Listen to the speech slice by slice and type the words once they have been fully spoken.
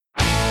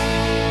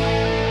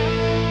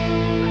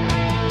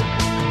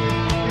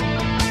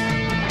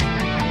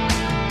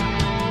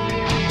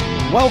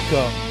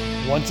Welcome,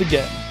 once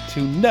again,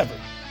 to Never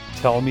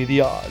Tell Me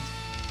the Odds,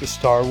 the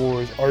Star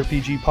Wars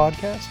RPG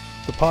podcast,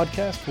 the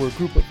podcast where a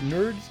group of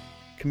nerds,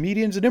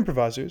 comedians, and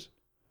improvisers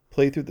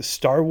play through the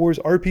Star Wars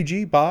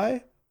RPG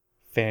by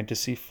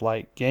Fantasy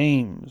Flight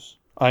Games.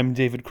 I'm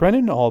David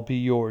Crennan, I'll be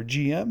your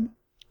GM,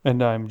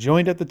 and I'm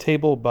joined at the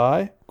table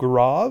by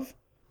Grav,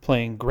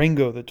 playing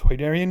Gringo the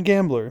Toydarian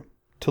Gambler,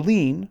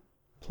 Talene,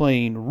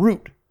 playing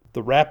Root,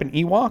 the Rappin'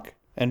 Ewok,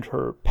 and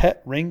her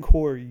pet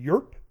Rancor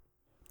Yerp,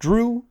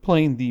 Drew,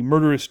 playing the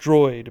murderous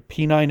droid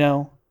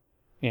P9L,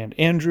 and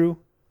Andrew,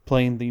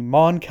 playing the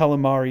Mon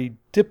Calamari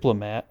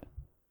diplomat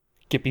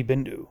Gippy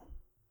Bindu.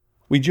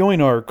 We join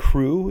our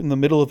crew in the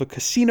middle of a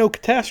casino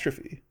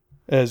catastrophe,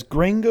 as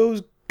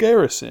Gringo's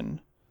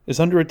garrison is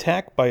under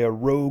attack by a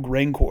rogue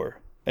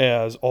Rancor.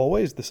 As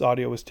always, this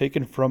audio is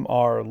taken from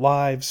our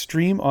live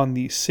stream on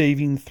the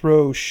Saving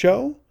Throw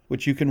show,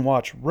 which you can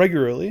watch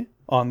regularly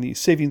on the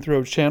Saving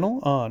Throw channel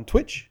on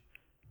Twitch,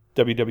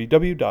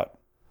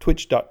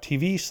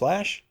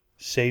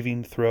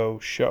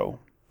 www.twitch.tv/savingthrowshow.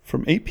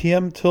 From 8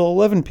 p.m. till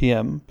 11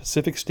 p.m.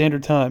 Pacific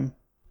Standard Time.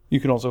 You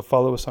can also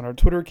follow us on our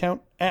Twitter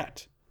account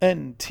at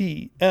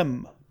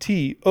NTMTO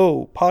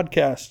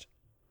Podcast,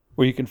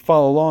 where you can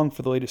follow along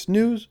for the latest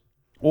news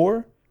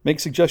or make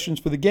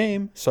suggestions for the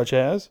game, such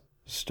as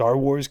Star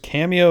Wars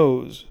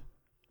cameos.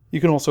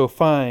 You can also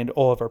find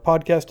all of our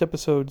podcast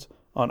episodes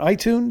on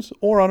iTunes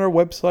or on our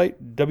website,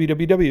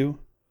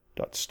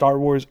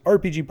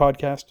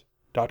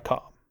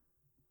 www.starwarsrpgpodcast.com.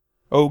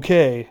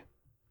 Okay,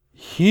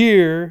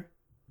 here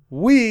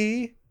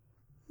we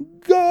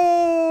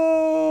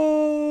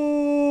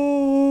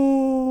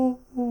go!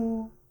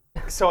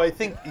 So I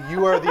think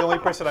you are the only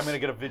person I'm going to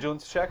get a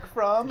vigilance check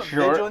from.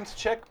 Sure. Vigilance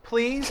check,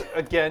 please,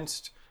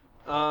 against...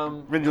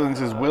 Vigilance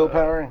is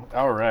willpower?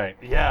 All right.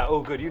 Yeah,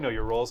 oh good, you know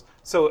your roles.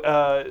 So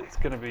it's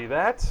going to be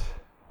that.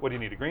 What do you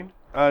need, a green?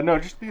 No,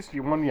 just these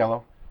two, one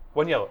yellow.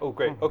 One yellow, oh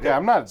great, okay. Yeah,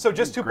 I'm not So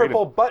just two great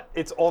purple, but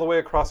it's all the way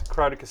across a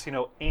crowded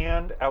casino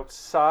and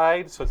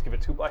outside, so let's give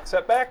it 2 black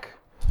setback.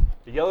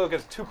 The yellow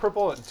gets 2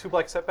 purple and 2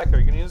 black setback. Are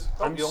you going to use?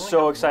 I'm you only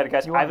so have- excited,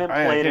 guys. I haven't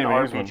I played an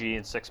can't use one. RPG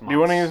in 6 months. Do you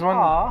want to use one?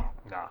 Nah.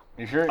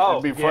 You sure? Oh,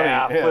 It'd be funny.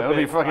 yeah, flip it'll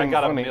be it. fucking I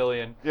got funny. a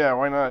million. Yeah,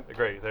 why not?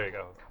 Great, there you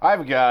go.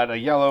 I've got a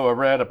yellow, a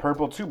red, a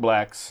purple, 2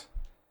 blacks,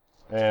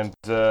 and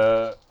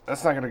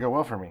that's not going to go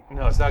well for me.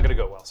 No, it's not going to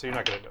go well, so you're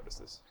not going to notice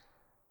this.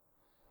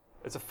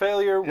 It's a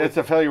failure with It's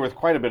a failure with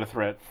quite a bit of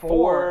threat.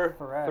 4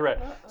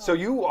 threat. So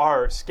you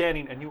are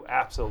scanning and you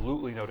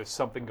absolutely notice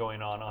something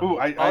going on Ooh,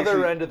 the I other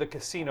actually- end of the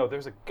casino.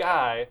 There's a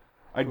guy.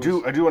 I do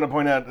want to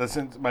point out that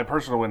since my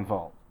personal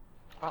windfall,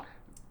 Oh.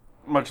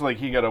 much like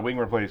he got a wing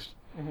replaced,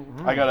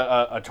 I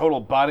got a total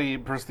body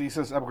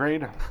prosthesis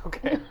upgrade.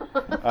 Okay.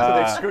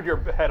 So they screwed your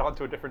head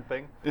onto a different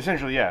thing.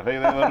 Essentially, yeah. They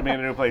loaded me in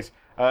a new place.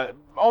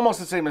 Almost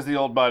the same as the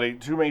old body.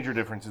 2 major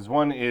differences.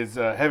 One is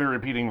heavy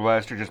repeating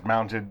blaster just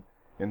mounted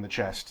in the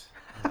chest.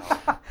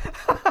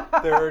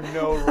 There are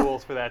no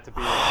rules for that to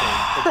be the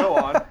case. But go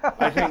on.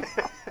 I think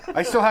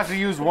I still have to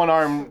use one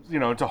arm,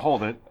 to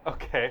hold it.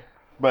 Okay.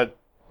 But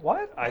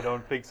What? I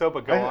don't think so,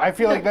 but go on. I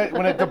feel like that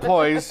when it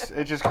deploys,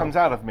 it just comes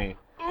out of me.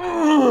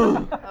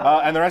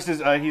 And the rest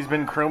is he's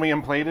been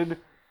chromium plated.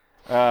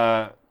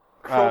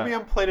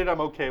 Chromium plated I'm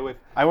okay with.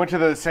 I went to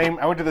the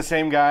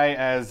same guy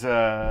as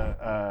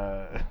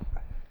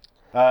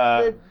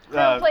The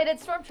chrome-plated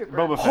stormtrooper.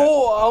 Boba Fett.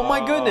 Oh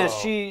my goodness,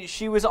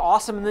 she was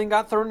awesome and then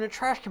got thrown in a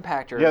trash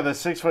compactor. Yeah, the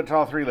 6 foot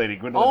tall 3 lady,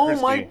 Gwendolyn Oh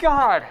Christie. my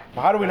god.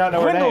 How do we not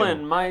know her Gwendolyn,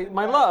 name?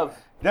 my love.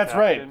 That's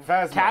right,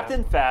 Phasma.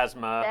 Captain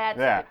Phasma. That's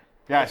Yeah. it.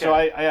 Yeah, so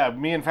Okay.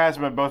 me and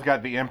Phasma both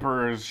got the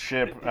Emperor's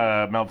ship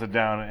melted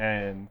down,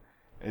 and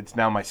it's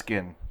now my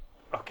skin.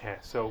 Okay,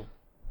 so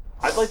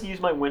I'd like to use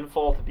my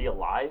windfall to be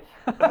alive.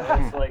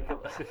 That's like,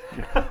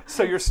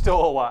 so you're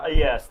still alive.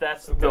 yes,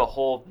 that's the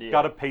whole deal.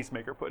 Got a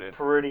pacemaker put in.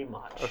 Pretty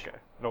much. Okay.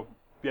 No.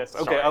 Yes.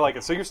 Okay, Sorry. I like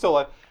it. So you're still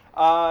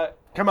alive.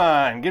 Come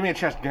on, give me a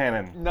chest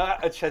cannon.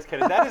 Not a chest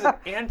cannon. That is an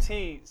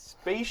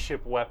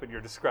anti-spaceship weapon you're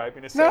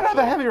describing. No, Essentially.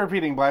 the heavy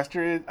repeating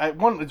blaster.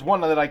 It's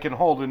one that I can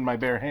hold in my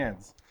bare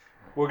hands.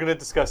 We're going to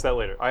discuss that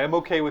later. I am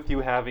okay with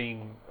you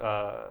having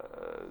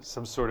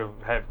some sort of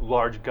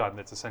large gun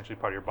that's essentially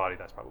part of your body.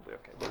 That's probably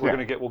okay. But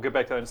we'll get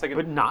back to that in a second.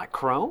 But not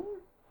chrome?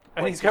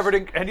 and he's covered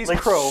in and he's Like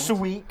chrome.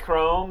 sweet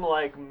chrome,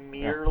 like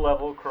mirror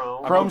level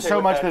chrome. Chrome okay so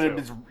with much that,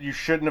 that too. you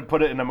shouldn't have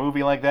put it in a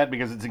movie like that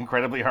because it's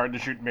incredibly hard to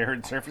shoot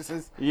mirrored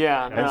surfaces.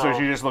 Yeah, no. And so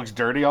she just looks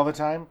dirty all the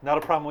time. Not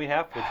a problem we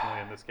have,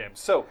 fortunately, in this game.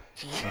 So,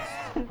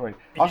 Wait.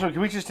 Also,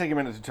 can we just take a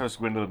minute to toast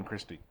Gwendolyn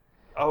Christie?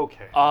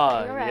 okay.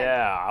 Correct.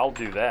 Yeah, I'll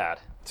do that.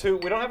 We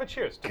don't have a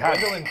cheers. To God.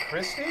 Gwendolyn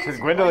Christie? Because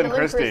Gwendolyn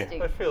Christie.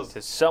 That feels...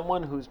 To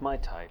someone who's my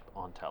type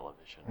on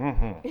television.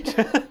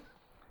 I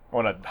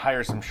want to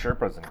hire some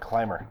Sherpas and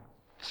climb her.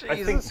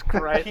 I think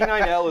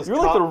P9L is You're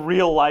like the top-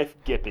 real life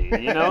Gippy,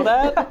 you know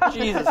that?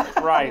 Jesus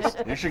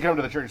Christ. You should come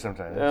to the church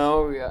sometime.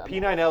 Oh, yeah.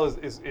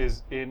 P9L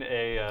is in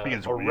a He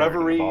is a really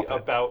reverie good about that.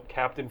 about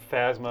Captain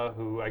Phasma,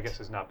 who I guess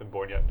has not been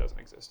born yet and doesn't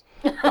exist.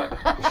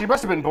 She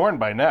must have been born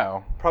by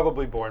now.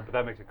 Probably born, but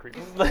that makes it creepy.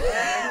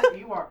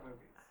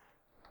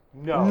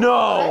 No.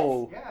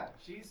 No. Yeah,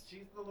 she's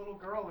the little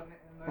girl in the.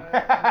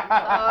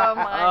 Oh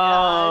my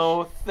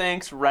Oh,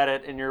 thanks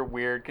Reddit and your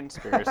weird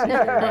conspiracy theory.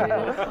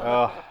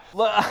 Oh, I a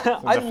love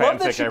that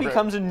fanfic she I read.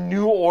 becomes a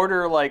New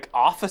Order like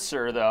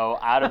officer though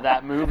out of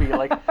that movie.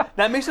 Like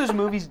that makes those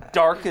movies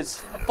dark as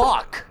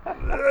fuck.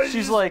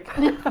 She's like,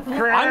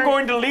 I'm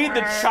going to lead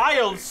the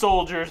child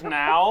soldiers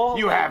now.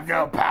 you have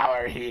no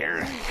power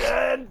here.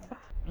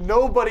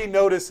 Nobody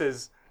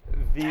notices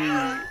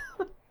the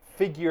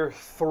figure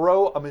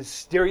throw a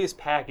mysterious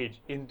package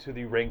into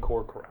the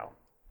Rancor corral.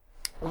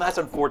 And that's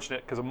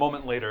unfortunate because a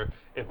moment later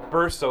it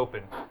bursts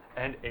open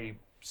and a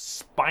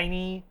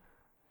spiny,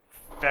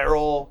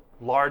 feral,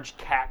 large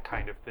cat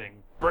kind of thing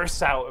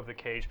bursts out of the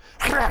cage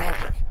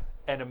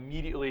and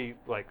immediately,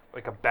 like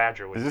a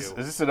badger would Is do.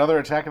 this another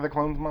Attack of the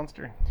Clones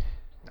monster?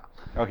 No.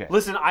 Okay.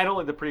 Listen, I don't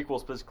like the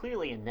prequels, but it's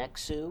clearly a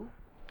Nexu.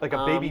 Like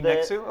a baby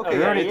that- Nexu? Okay, okay,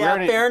 yeah, already- it's- we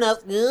already- fair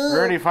enough. We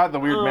already fought the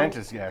weird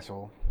mantis, you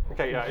asshole.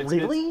 okay, yeah. It's,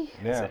 Really? It's,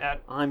 Yeah. it's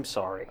at, I'm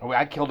sorry. Oh,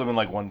 I killed him in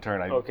like one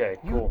turn. Okay,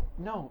 cool.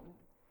 no.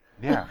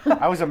 Yeah,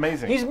 I was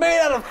amazing. He's made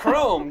out of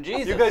chrome.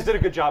 Jesus. You guys did a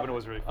good job and it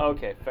was really fun.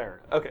 Okay, fair.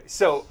 Okay,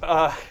 so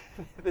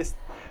this,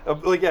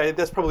 yeah,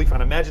 that's probably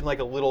fun. Imagine like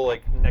a little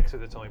like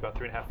Nexus that's only about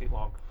 3.5 feet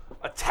long,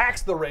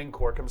 attacks the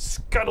Rancor, comes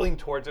scuttling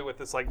towards it with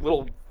this like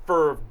little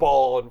fur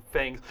ball and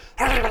fangs.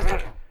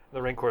 The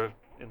Rancor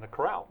in the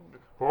corral,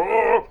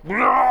 it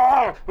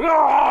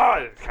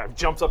kind of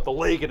jumps up the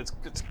leg and it's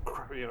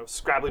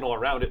scrabbling all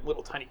around it.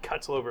 Little tiny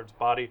cuts all over its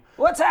body.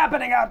 What's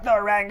happening out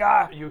there,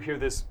 Ranga? You hear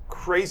this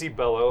crazy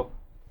bellow!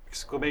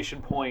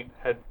 Exclamation point!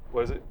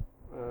 What is it?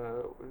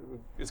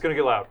 It's gonna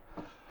get loud.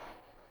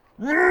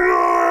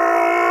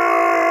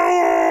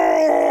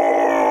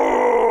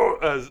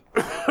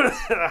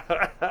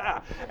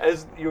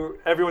 As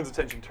everyone's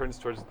attention turns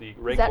towards the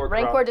Rancor. Is that crowd.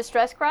 Rancor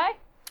distress cry?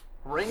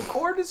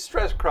 Rancor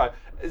distress cry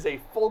is a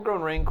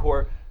full-grown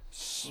Rancor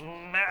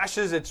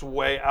smashes its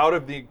way out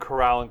of the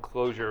corral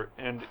enclosure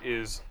and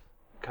is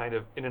kind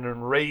of in an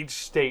enraged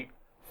state,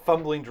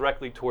 fumbling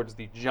directly towards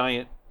the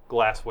giant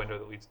glass window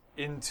that leads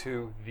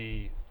into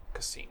the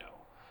casino.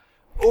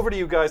 Over to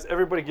you guys.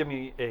 Everybody give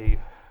me a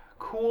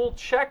cool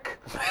check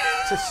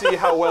to see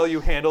how well you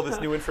handle this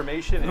new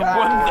information. And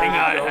One thing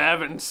I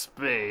have in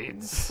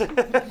spades.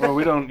 Well,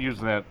 we don't use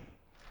that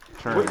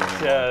term.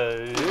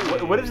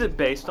 anymore. What is it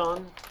based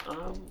on,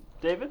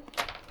 David?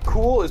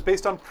 Cool is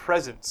based on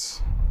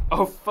presence.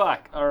 Oh,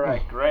 fuck. All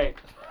right, great.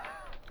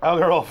 I'll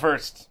roll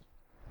first.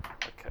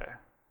 Okay.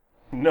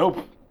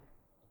 Nope.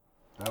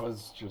 That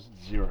was just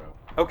 0.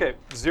 Okay,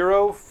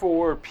 0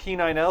 for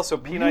P9L, so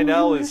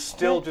P9L is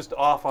still just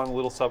off on a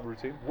little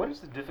subroutine. What is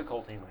the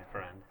difficulty, my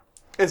friend?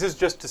 This is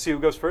just to see who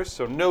goes first,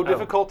 so no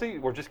difficulty,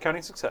 we're just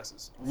counting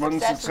successes. One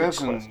Success.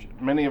 success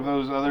and many of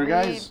those other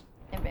guys.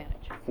 Advantage.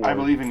 I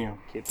believe in you.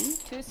 Kippy?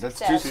 2 That's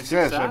success. 2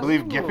 success. I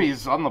believe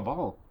Gippy's on the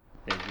ball.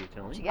 Thank you,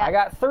 Tony. You got I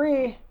got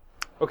 3.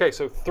 Okay,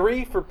 so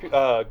 3 for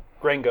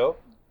Grango.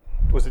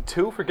 Was it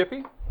 2 for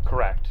Gippy?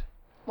 Correct.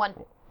 1.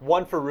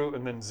 1 for Root,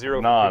 and then 0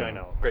 for None.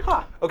 P9L. Great.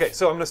 Okay,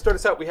 so I'm going to start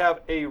us out. We have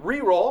a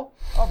reroll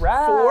All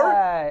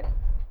right.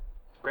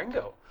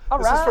 Grango. All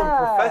This is from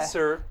right.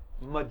 Professor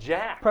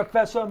Majak.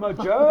 Professor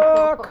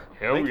Majak.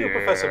 Thank you,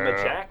 Professor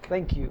Majak.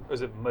 Thank you. Or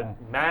is it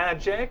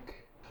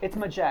Magic? It's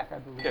Majak, I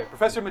believe. Okay,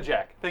 Professor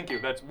Majak. Thank you.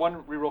 That's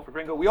 1 reroll for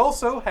Gringo. We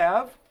also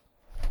have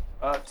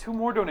 2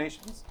 more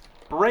donations.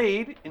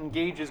 Braid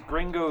engages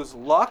Gringo's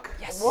luck.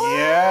 Yes.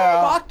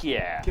 Yeah. Fuck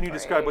yeah. Can you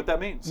describe what that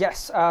means?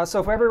 Yes,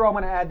 so for every roll, I'm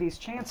going to add these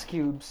chance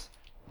cubes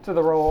to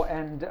the roll,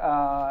 and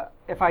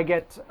if I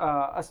get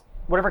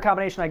whatever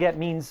combination I get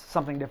means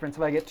something different.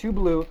 So if I get 2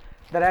 blue,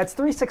 that adds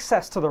 3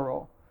 success to the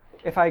roll.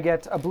 If I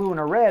get a blue and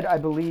a red, I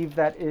believe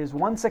that is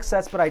 1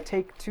 success, but I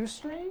take 2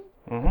 strain.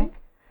 Mm-hmm.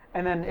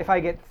 And then if I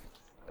get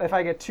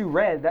 2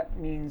 red, that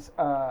means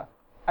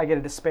I get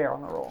a despair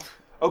on the roll.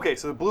 Okay,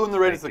 so the blue and the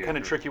red is the kind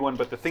of tricky one,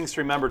 but the things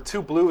to remember: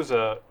 2 blue is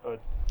a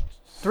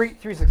 3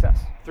 success.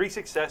 3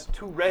 success,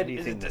 2 red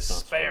is a Anything that's not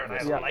despair, and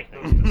I Yeah. like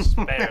those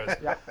despairs.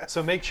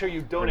 So make sure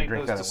you donate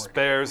drink those that at work.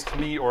 despairs to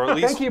me, or at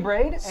least Thank you,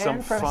 Braid, some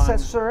and fun.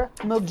 Professor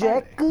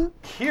Majak.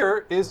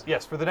 Here is,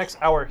 yes, for the next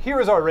hour, here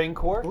is our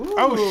Rancor.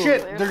 Oh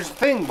shit! There's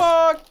things.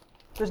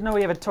 There's no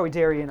way you have a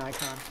Toydarian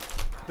icon.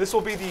 This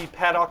will be the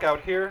paddock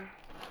out here,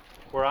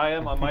 where I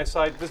am on my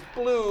side. This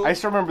blue I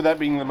still remember that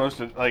being the most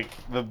like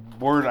the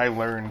word I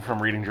learned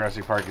from reading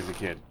Jurassic Park as a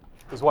kid.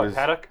 is what, was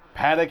paddock?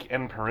 Paddock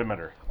and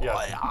perimeter. Yeah.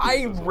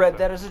 I read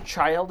that as a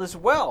child as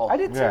well. I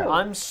did too. Yeah.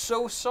 I'm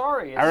so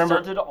sorry. It I remember-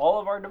 stunted all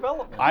of our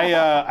development. I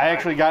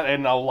actually got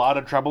in a lot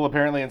of trouble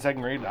apparently in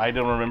 2nd grade. I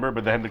don't remember,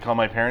 but they had to call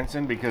my parents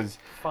in because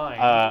Fine.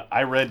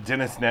 I read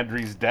Dennis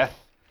Nedry's death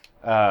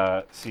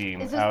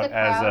scene Is this out the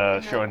crowd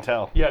as in show the- and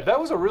tell. Yeah, that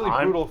was a really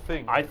I'm- brutal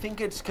thing. I think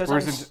it's because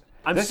Whereas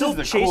I'm this still is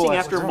the chasing coolest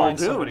after find Muldoon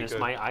somebody as good.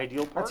 my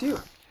ideal partner. That's you.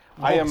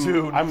 I am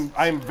Muldoon.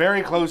 I'm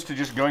very close to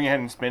just going ahead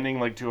and spending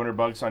like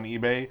 $200 on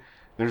eBay.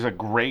 There's a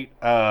great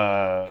we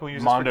use this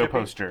for Mondo Kippy?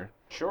 poster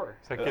Sure.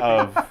 Is that Kippy?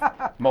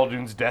 of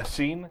Muldoon's death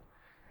scene,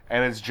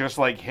 and it's just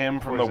like him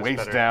from Or the is this waist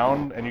better?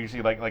 down, and you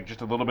see like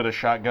just a little bit of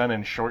shotgun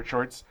and short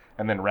shorts,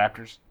 and then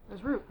raptors.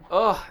 There's Root.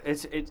 Oh,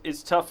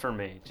 it's tough for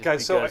me. Just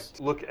Guys, so I because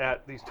look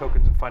at these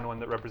tokens and find one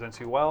that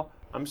represents you well.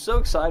 I'm so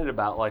excited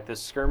about like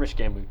this skirmish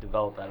game we've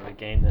developed out of a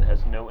game that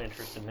has no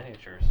interest in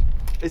miniatures.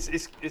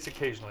 It's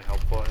occasionally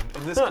helpful. And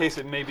in this case,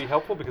 it may be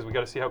helpful because we got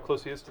to see how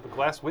close he is to the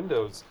glass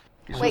windows.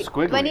 Wait,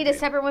 do I need a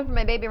separate one for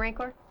my baby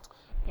Rancor?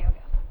 Here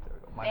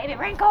we go. Baby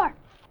Rancor!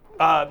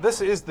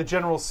 This is the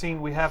general scene.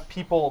 We have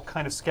people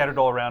kind of scattered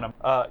all around him.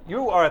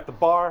 You are at the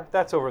bar.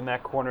 That's over in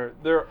that corner.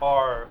 There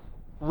are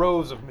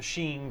rows of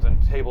machines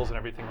and tables and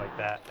everything like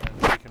that.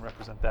 And we can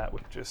represent that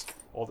with just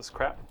all this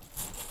crap.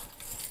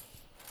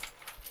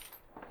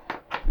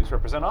 These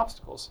represent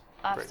obstacles.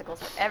 Obstacles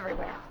are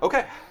everywhere.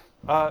 Okay,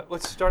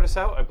 let's start us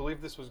out. I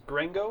believe this was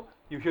Grango.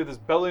 You hear this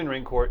bellowing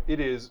Rancor. It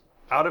is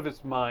out of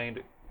its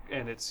mind,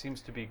 and it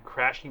seems to be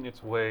crashing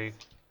its way.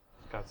 It's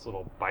got this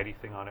little bitey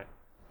thing on it.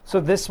 So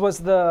this was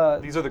the.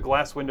 These are the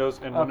glass windows,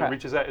 and when it Okay.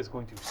 reaches that, it's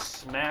going to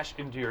smash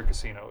into your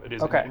casino. It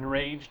is Okay. an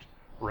enraged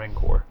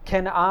Rancor.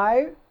 Can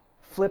I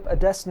flip a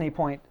destiny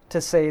point to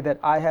say that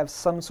I have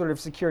some sort of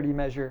security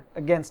measure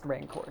against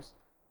Rancors?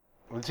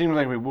 It seems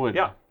like we would.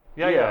 Yeah.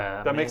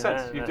 Yeah, That I makes mean,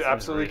 sense. that You seems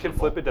absolutely can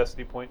reasonable. flip a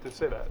destiny point to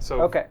say that.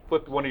 So Okay.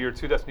 flip one of your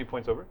 2 destiny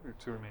points over, your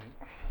 2 remaining.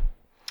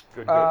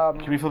 Good, good.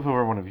 Can we flip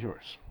over one of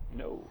yours?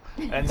 No.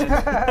 And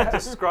then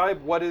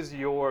describe what is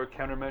your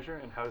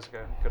countermeasure and how is it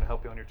going to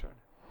help you on your turn.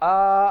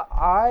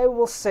 I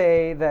will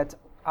say that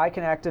I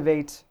can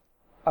activate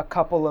a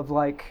couple of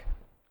like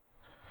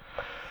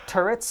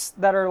turrets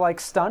that are like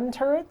stun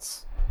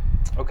turrets.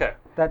 Okay.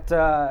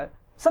 That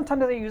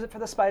sometimes I use it for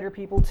the spider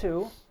people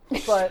too.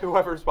 But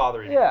Whoever's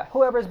bothering you. yeah,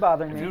 whoever's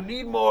bothering me.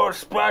 need more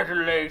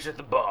spider legs at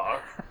the bar,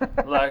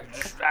 like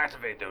just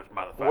activate those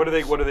motherfuckers.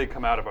 What do they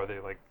come out of? Are they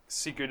like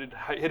secreted,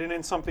 hidden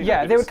in something?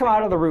 Yeah, they would come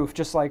out of the roof,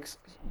 just like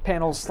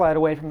panels slide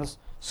away from the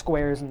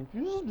squares and.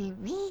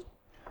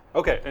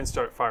 Okay, and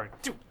start firing.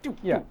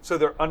 Yeah. So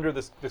they're under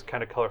this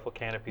kind of colorful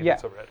canopy Yeah.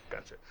 that's overhead.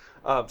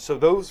 Gotcha. So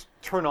those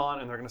turn on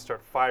and they're going to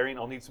start firing.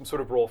 I'll need some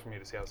sort of roll from you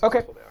to see how Okay.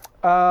 successful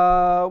they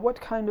are. What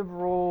kind of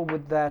roll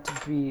would that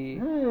be?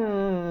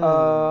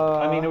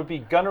 I mean, it would be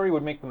gunnery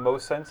would make the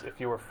most sense if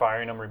you were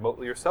firing them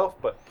remotely yourself,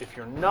 but if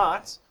you're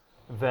not,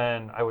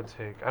 then I would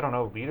take, I don't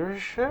know,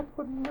 leadership?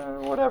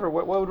 Whatever.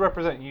 What would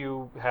represent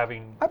you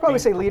having. I'd probably being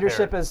say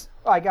leadership prepared? is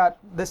I got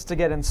this to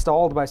get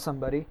installed by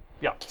somebody.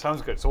 Yeah,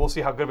 sounds good. So we'll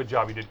see how good of a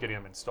job you did getting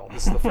them installed.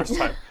 This is the first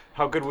time.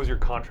 How good was your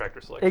contractor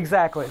selection?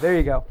 Exactly. There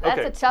you go. That's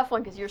Okay. a tough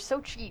one because you're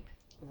so cheap.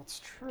 That's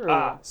true.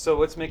 So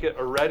let's make it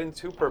a red and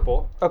 2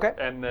 purple. Okay.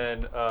 And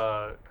then,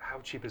 how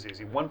cheap is he? Is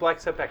he 1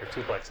 black setback or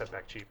 2 black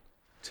setback cheap?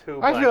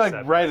 2 I black feel like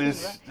setback. red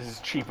is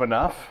cheap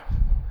enough.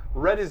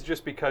 Red is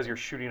just because you're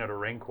shooting at a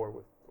Rancor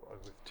with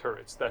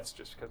turrets. That's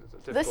just because it's a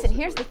difficult Listen,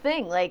 here's the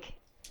situation. thing. Like,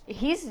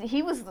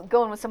 he was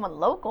going with someone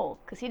local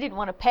because he didn't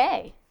want to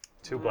pay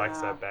 2 black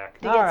setback.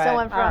 to get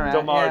someone from.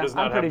 Del Mar Yeah, does I'm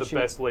not have pretty the cheap.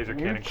 best laser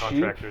cannon cheap.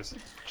 contractors.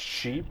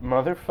 Cheap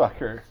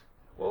motherfucker.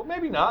 Well,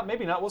 maybe not.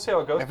 Maybe not. We'll see how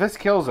it goes. If this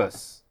kills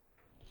us,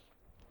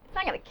 It's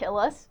not gonna kill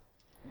us.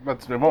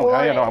 but it won't.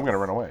 I know I'm gonna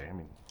run away. I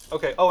mean,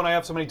 Okay. Oh, and I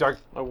have so many dark.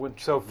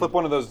 So flip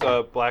one of those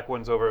black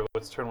ones over.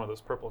 Let's turn one of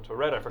those purple into a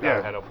red. I forgot I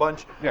Yeah. had a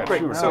bunch. Yeah, Great.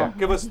 sure. So Yeah.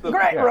 give us the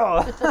Great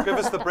roll. give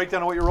us the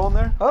breakdown of what you're rolling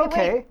there.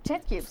 Okay. Wait,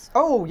 chance cubes.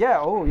 Oh yeah.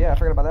 I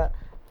forgot about that.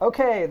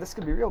 Okay, this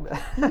could be real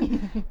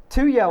bad.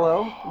 2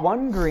 yellow,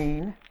 1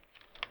 green,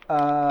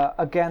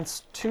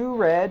 against 2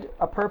 red,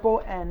 a purple,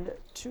 and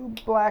 2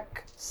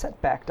 black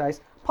setback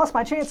dice, plus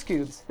my chance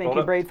cubes. Thank Hold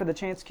you, up. Braid, for the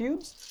chance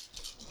cubes.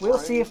 We'll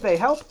see if they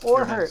help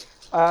or hurt.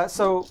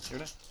 So,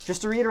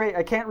 just to reiterate,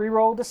 I can't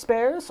reroll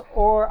despairs,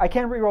 or I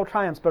can reroll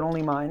triumphs, but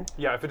only mine.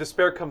 Yeah. If a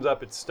despair comes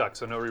up, it's stuck.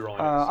 So no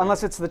rerolling.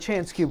 Unless it's the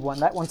chance cube one.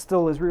 That one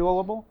still is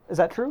rerollable. Is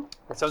that true?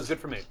 That sounds good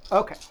for me.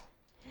 Okay.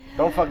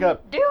 don't fuck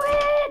up. Do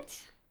it!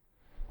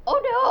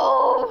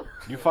 Oh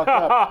You fucked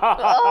up.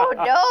 no!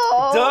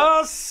 Oh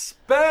no!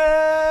 Despair.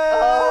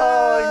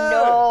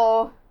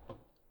 Oh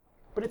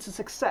But it's a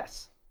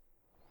success.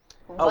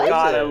 no! Oh What?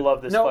 God, I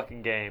love this No.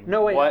 fucking game.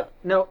 No, wait. What?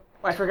 No,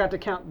 I forgot to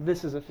count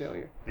this as a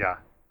failure. Yeah.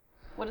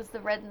 What is the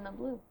red and the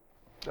blue?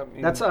 That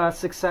means- That's a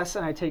success,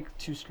 and I take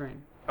 2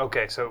 strain.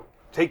 Okay, so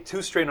take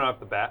 2 strain off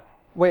the bat.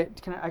 Wait,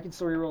 I can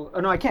still reroll. Oh,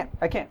 no, I can't.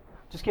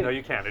 Just kidding. No,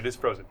 you can't. It is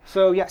frozen.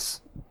 So,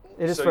 yes,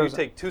 it is So frozen.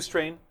 you take 2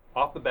 strain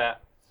off the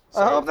bat.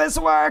 I hope this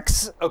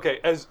works. Okay,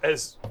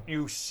 as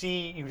you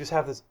see, you just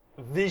have this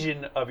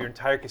vision of your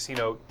entire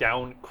casino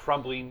down,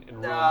 crumbling in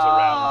ruins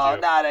around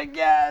you. not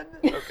again.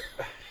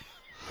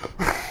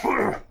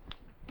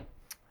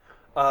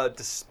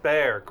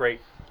 Despair, great.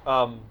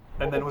 And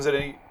then was it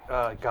any?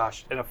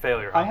 And a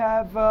failure. Huh? I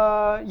have,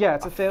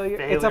 it's a failure.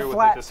 It's a failure with a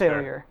flat despair.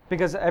 failure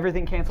because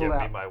everything canceled Give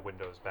me out. my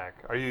windows back.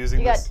 Are you using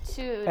You got this?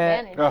 2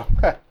 advantage.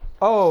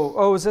 Oh,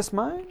 Oh, is this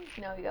mine?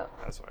 No, you go.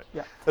 That's all right.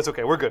 Yeah. That's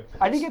okay. We're good.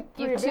 I did get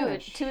You 3 have 2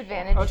 advantage. 2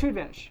 advantage. Oh, 2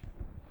 advantage.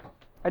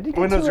 I did get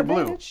Windows 2 are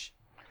blue. advantage.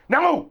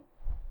 no,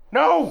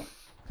 no,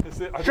 Is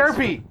it,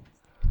 Sharpie.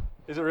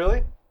 Is it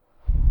really?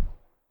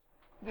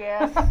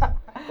 Yes.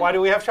 Why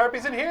do we have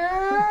Sharpies in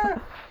here?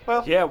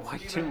 Well, Yeah, why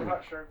too?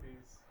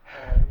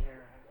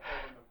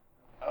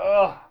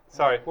 Ugh.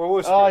 Sorry, we're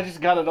Worcester. Oh, I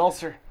just got an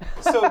ulcer.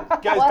 So,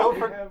 guys,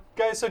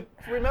 What? so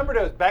remember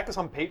to back us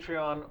on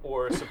Patreon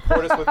or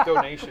support us with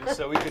donations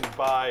so we can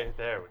buy.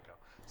 There we go.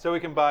 So we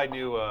can buy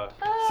new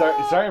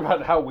Sorry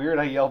about how weird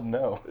I yelled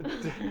no.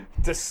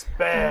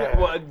 despair.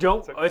 Well,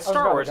 don't. It's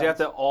Star about Wars. You have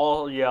guns. to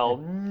all yell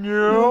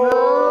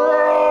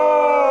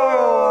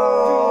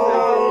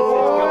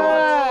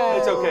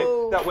It's okay.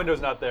 That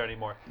window's not there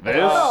anymore. This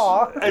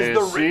as is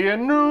the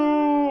seeing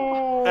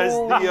new.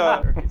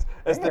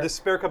 As the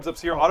despair comes up,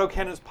 so your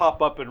autocannons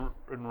pop up, and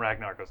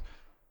Ragnar goes,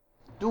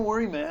 "Don't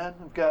worry, man.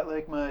 I've got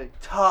like my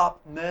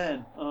top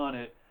men on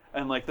it."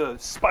 And like the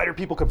spider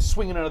people come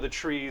swinging out of the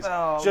trees,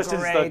 just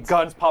as the great.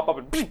 guns pop up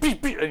and beep,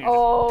 beep, beep, and you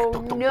Oh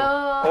all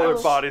no! their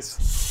bodies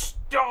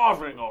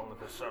starving all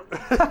of a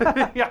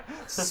sudden. Yeah,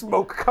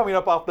 smoke coming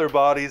up off their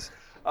bodies.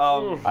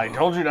 I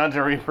told you not to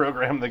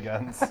reprogram the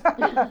guns.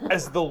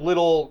 As the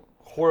little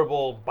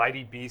horrible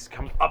bitey beast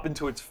comes up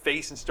into its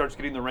face and starts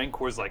getting the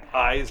Rancor's like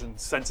eyes and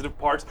sensitive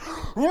parts.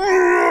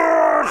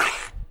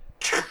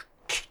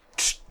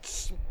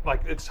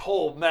 Like its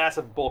whole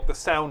massive bulk, the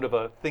sound of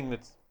a thing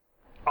that's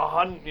not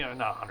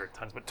 100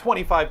 tons, but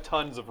 25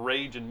 tons of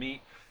rage and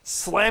meat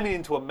slamming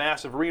into a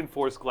massive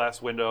reinforced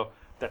glass window.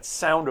 That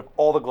sound of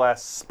all the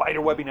glass spider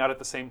webbing out at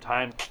the same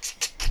time.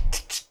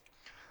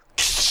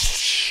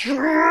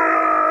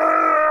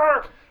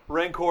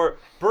 Rancor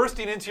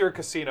bursting into your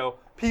casino,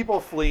 people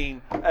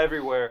fleeing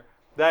everywhere.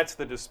 That's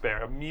the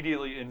despair.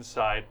 Immediately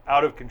inside,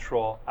 out of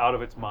control, out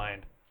of its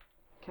mind.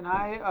 Can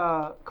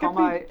I call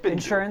my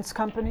insurance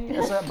company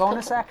as a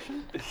bonus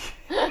action?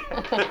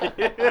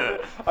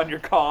 On your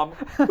comm.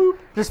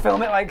 Just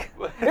film it like,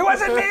 it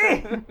wasn't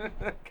me!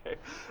 Okay.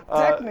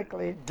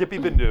 Technically. Gippy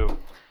Bindu.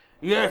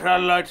 Yes, I'd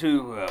like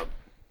to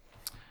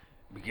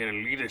begin a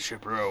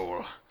leadership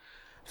role.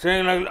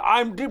 Saying, like,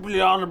 I'm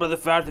deeply honored by the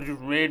fact that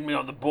you've made me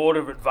on the board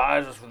of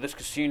advisors for this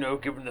casino,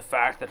 given the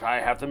fact that I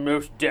have the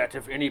most debt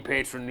of any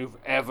patron you've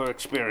ever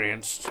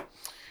experienced.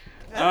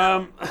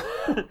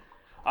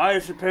 I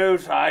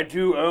suppose I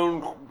do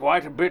own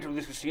quite a bit of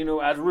this casino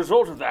as a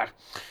result of that.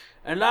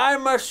 And I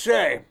must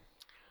say,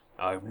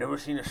 I've never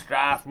seen a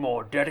staff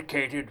more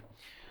dedicated,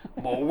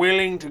 more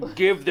willing to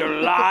give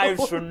their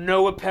lives for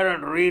no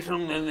apparent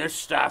reason than this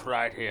staff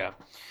right here.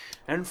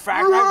 In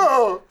fact,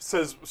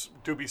 Says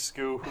Doobie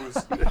Skoo,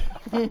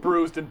 who's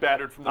bruised and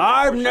battered from the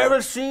I've Rancor never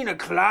shot. seen a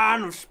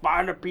clan of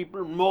spider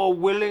people more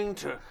willing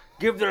to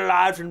give their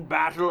lives in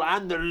battle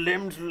and their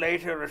limbs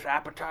later as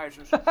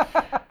appetizers.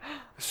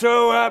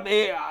 So,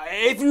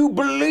 if you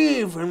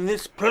believe in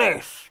this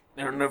place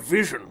and the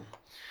vision,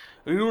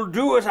 you'll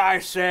do as I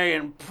say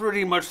and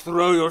pretty much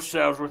throw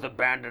yourselves with a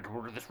bandit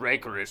where this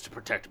raker is to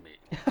protect me.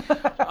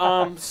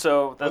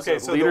 So that's Okay, a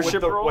so leadership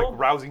with the role. like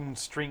rousing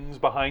strings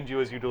behind you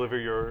as you deliver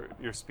your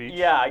speech.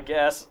 Yeah, I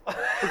guess.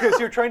 Because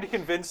you're trying to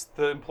convince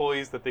the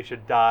employees that they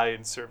should die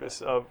in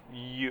service of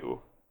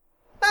you.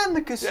 And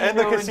the casino, And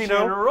the casino.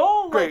 in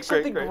general, Great, like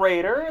something great.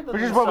 greater than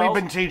Which is what we've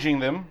themselves. been teaching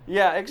them.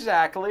 Yeah,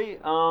 exactly.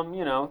 That's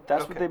what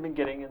Okay. they've been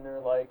getting in their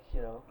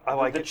I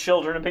like the it.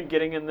 children have been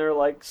getting in their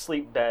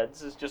sleep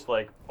beds. It's just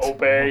like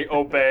obey,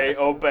 obey,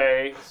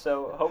 obey.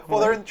 So hopefully, Well,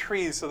 they're in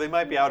trees, so they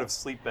might be out of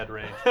sleep bed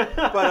range.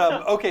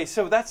 But okay,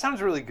 so that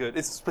sounds really good.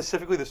 It's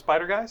specifically the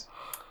spider guys,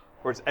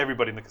 or it's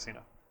everybody in the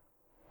casino.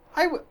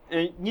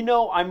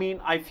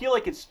 I feel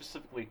like it's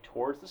specifically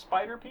towards the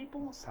spider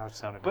people. That's how it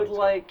sounded. But to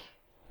me,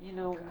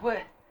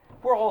 what?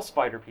 We're all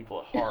spider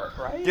people at heart,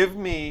 right? too. Give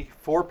me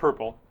 4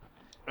 purple,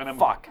 and I'm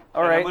Fuck.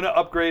 All and right. I'm gonna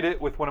upgrade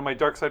it with one of my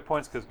dark side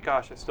points because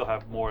gosh, I still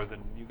have more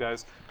than you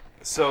guys.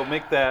 So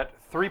make that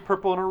 3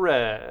 purple and a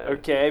red.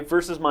 Okay,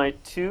 versus my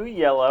 2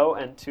 yellow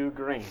and 2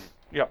 green.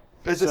 Yeah.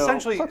 It's So-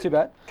 essentially It's not too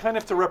bad. kind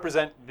of to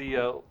represent the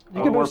You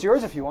can boost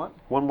yours if you want.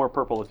 One more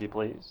purple, if you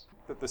please.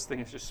 that this thing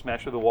is just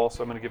smashed through the wall.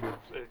 So I'm gonna give you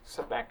a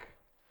setback.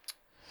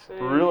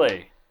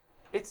 Really?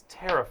 It's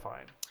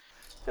terrifying.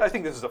 I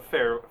think this is a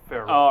fair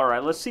roll. All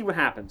right, let's see what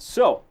happens.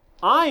 So,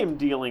 I am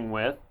dealing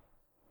with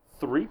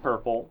 3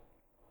 purple,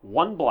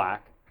 1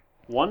 black,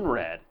 1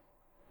 red,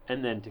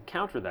 and then to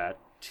counter that,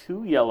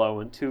 2 yellow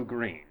and 2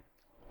 green.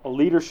 A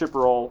leadership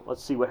roll.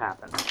 Let's see what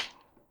happens.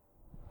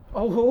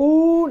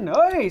 Oh,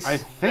 nice. I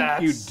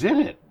think you That's- did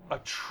it. A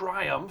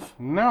triumph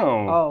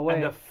No. Oh, wait.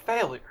 and a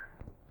failure.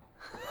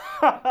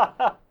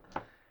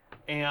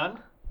 And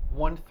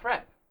 1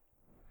 threat.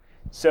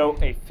 So,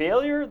 a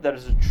failure that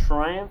is a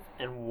triumph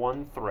and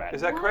 1 threat.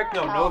 Is that correct?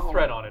 No, Wow. no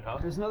threat on it, huh?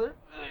 There's another.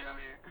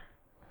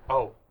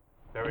 Oh,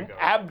 there we go.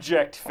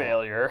 abject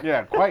failure?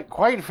 Yeah,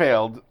 quite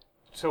failed.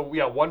 So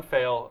yeah, 1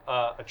 fail,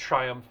 a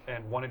triumph,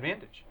 and 1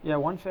 advantage. Yeah,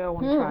 1 fail,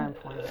 1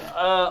 triumph, 1.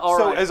 All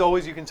So right. as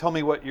always, you can tell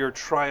me what your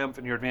triumph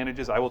and your advantage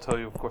is. I will tell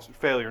you, of course, what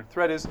failure and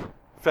threat is.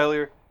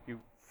 Failure,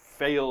 you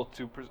fail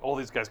to. All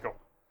these guys go.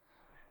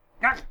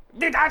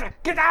 Get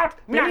out!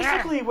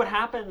 Basically, what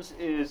happens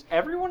is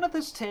everyone at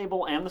this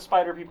table and the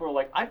spider people are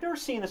like, I've never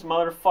seen this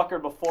motherfucker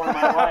before in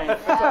my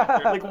life.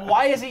 Like,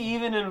 why is he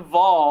even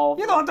involved?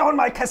 You don't own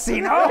my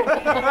casino!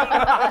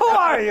 Who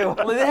are you?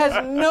 Well, it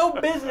has no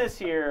business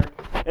here.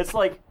 It's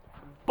like,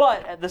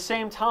 but at the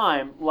same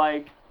time,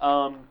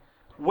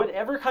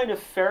 whatever kind of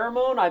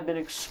pheromone I've been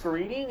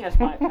excreting as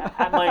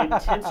at my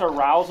intense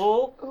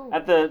arousal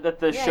at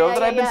the show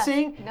that I've been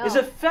seeing is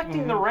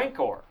affecting the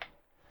Rancor.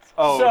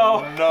 Oh,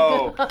 So-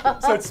 no.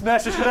 So it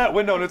smashes through that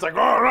window and it's like,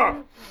 "Rah, rah."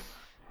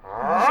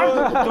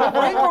 So the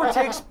Rancor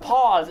takes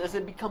pause as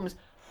it becomes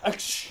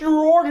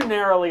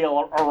extraordinarily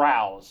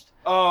aroused.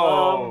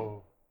 Oh.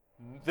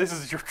 This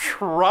is your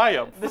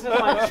triumph. This is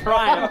my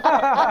triumph.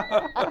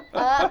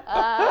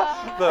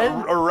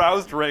 The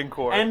aroused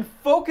Rancor. And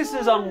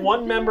focuses on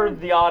one member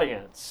of the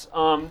audience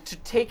to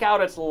take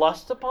out its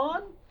lust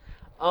upon.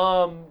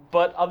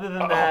 But other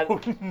than that,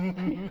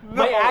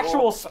 my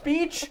actual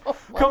speech,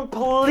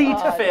 complete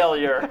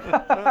failure.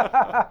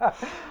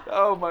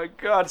 Oh my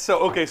god.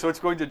 So it's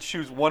going to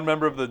choose one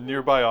member of the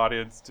nearby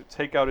audience to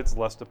take out its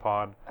lust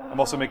upon. I'm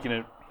also making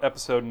an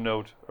episode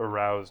note,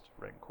 aroused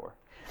Rancor.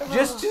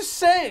 Just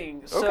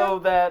saying, so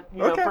that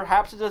Okay.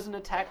 perhaps it doesn't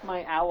attack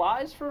my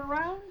allies for a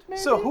round.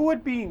 Maybe. So who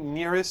would be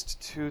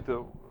nearest to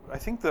the...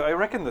 I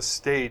reckon the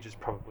stage is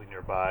probably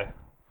nearby.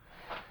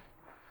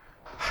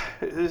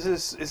 Is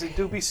it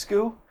Doobie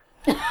Skoo?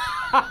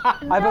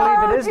 I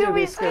believe it is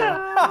Doobie Skoo.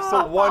 It's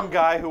the one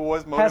guy who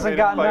was motivated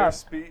gotten by your up.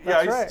 speech.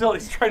 That's Yeah, right.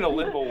 he's trying to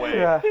limp away.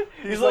 Yeah.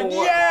 He's like, the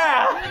one-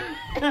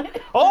 yeah!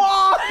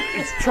 Oh!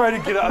 He's trying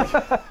to get out.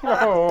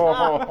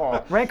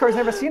 Rancor's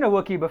never seen a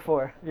Wookiee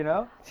before, you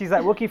know? She's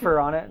that Wookiee fur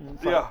on it. And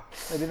it's like, Yeah.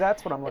 maybe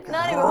that's what I'm looking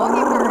Not for. even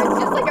looking for it. It's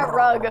just like a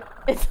rug.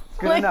 It's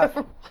Good like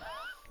enough.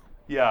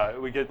 Yeah,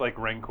 we get like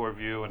Rancor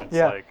view and it's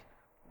Yeah. like...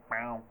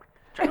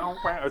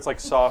 It's like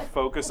soft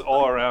focus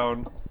all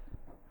around.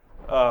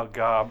 Oh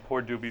god,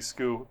 poor Doobie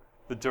Skoo.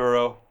 The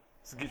Duro.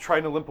 He's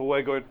trying to limp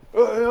away going...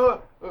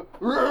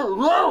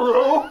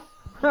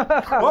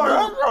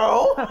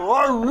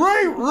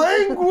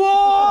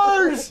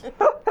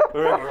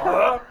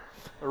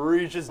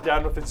 Reaches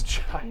down with its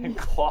giant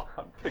claw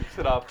and picks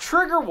it up.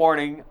 Trigger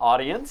warning,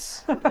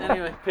 audience.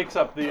 Anyway. Picks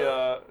up picks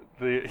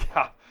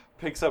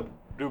up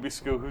Doobie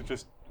Skoo, who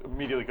just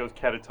immediately goes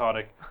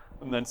catatonic,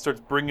 and then starts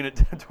bringing it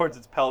towards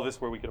its pelvis,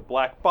 where we get a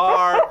black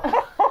bar,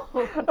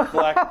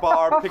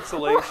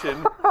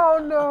 pixelation. Oh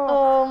no!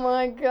 oh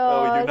my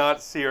god. Oh, we do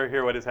not see or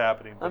hear what is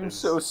happening. but I'm it's-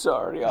 so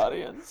sorry,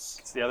 audience.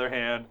 It's the other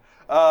hand.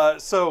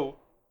 So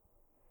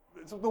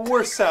it's the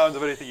worst sounds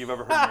of anything you've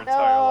ever heard in your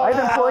entire I life.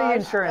 have employee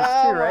insurance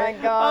Oh too, right?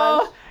 my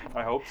god.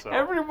 I hope so.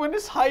 Everyone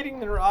is hiding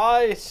their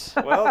eyes.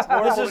 Well, it's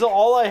more This is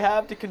all I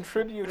have to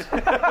contribute.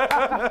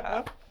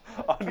 on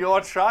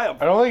your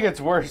triumph. I don't think it's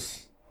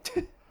worse.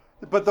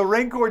 But the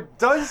Rancor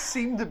does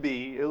seem to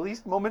be, at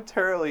least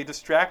momentarily,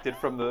 distracted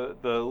from the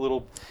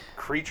little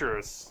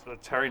creatures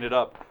tearing it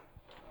up.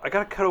 I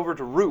gotta cut over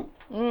to Root.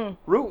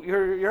 Root,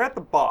 you're at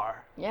the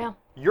bar. Yeah.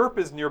 Yerp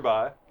is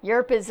nearby.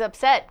 Yerp is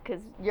upset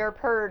because Yerp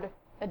heard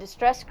a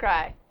distress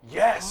cry.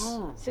 Yes.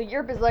 So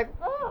Yerp is like,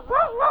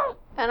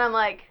 and I'm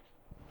like,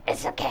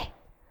 it's okay.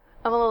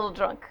 I'm a little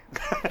drunk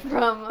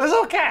from It's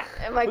okay.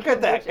 my Look at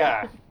that kombucha.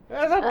 guy.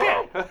 That's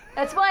okay.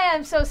 That's why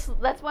I'm so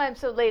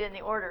late in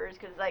the orders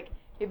because like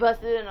he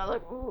busted in. I was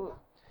like, ooh.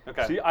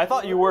 Okay. See, I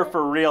thought you were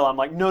for real. I'm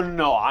like,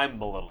 no,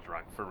 I'm a little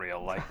drunk for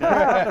real. Like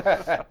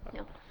that.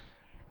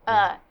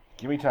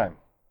 Give me time.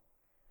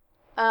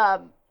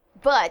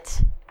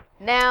 But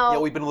now Yeah,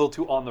 we've been a little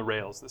too on the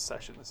rails this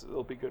session.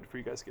 It'll be good for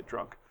you guys to get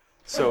drunk.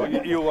 So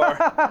you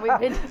are. we've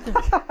been.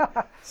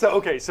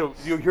 So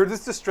you hear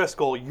this distress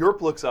goal.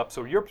 Yerp looks up.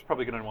 So Yerp's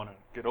probably going to want to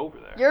get over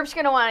there. Yerp's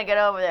gonna want to get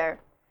over there,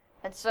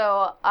 and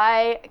so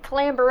I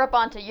clamber up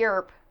onto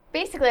Yerp.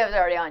 Basically, I was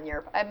already on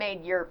Yerp. I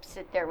made Yerp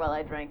sit there while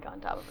I drank on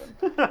top of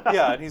him.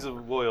 Yeah, and he's a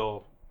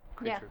loyal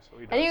Yeah. creature. So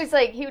he does.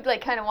 And he would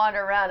like kind of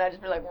wander around. I'd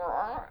just be like,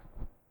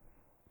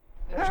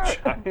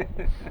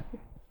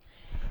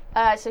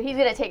 so he's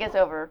gonna take us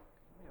over.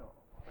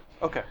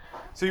 Okay.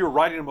 So you're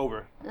riding him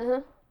over.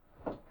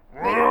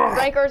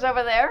 Rancor's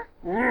over there.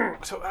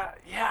 So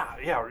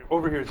yeah,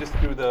 over here, just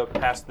through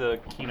past the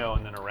Kino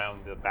and then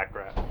around the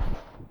background.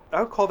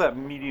 I would call that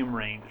medium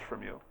range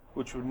from you,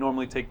 which would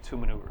normally take 2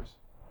 maneuvers,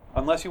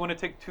 unless you want to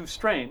take 2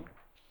 strain.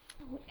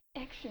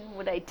 Action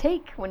would I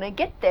take when I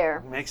get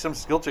there? Make some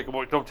skill check.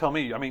 Well, don't tell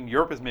me. I mean,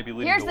 Europe is maybe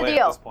leading Here's the the way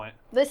deal. at this point.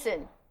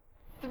 Listen,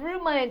 through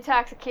my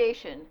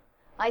intoxication,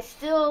 I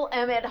still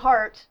am at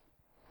heart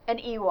an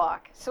Ewok.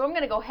 So I'm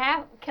gonna go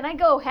Can I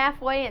go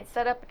halfway and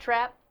set up a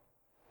trap?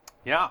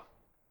 Yeah.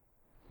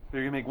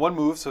 You're gonna make 1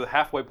 move, so the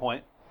halfway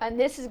point.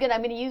 And I'm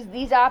gonna use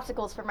these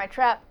obstacles for my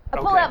trap. I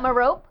pull Okay. out my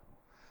rope.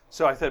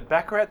 So I said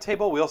Baccarat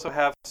table. We also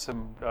have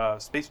some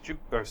space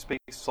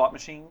slot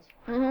machines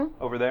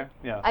over there.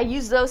 Yeah. I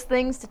use those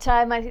things to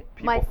tie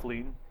People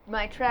fleeing.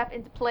 my trap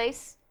into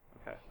place.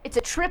 Okay. It's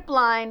a trip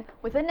line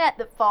with a net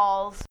that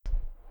falls.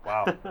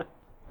 Wow.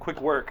 Quick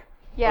work.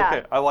 Yeah.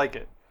 Okay, I like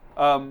it.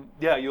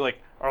 Yeah, you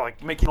are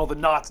making all the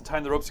knots and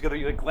tying the ropes together.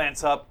 You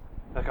glance up,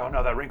 like, oh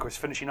no, that Rancor's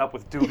finishing up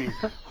with Doobie.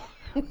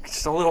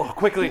 Just a little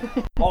quickly,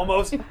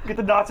 almost get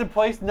the knots in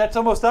place. Net's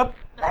almost up.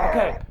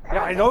 Okay,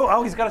 yeah, I know.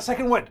 Oh, he's got a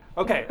second wind.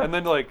 Okay, and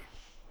then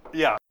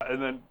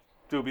and then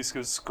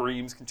Dubisco's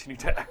screams continue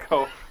to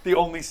echo. The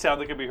only sound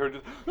that can be heard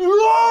is This is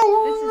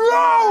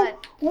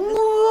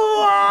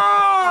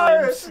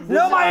not.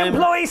 No, my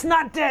employee's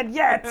not dead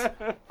yet.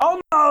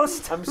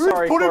 Almost. I'm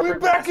sorry, Putting me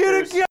corporate back in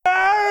masters.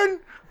 again!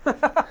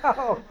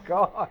 Oh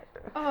God.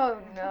 Oh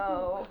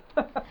no.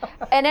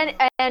 And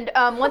then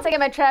once I get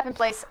my trap in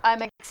place,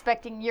 I'm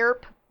expecting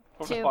Yerp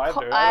to no, I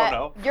don't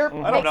know. Yerp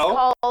I don't makes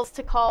know. calls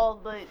to call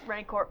the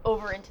Rancor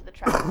over into the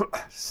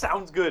trap.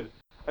 Sounds good.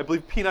 I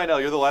believe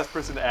P9L, you're the last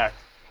person to act.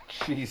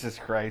 Jesus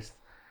Christ.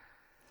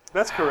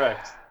 That's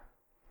correct.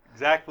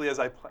 Exactly as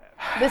I planned.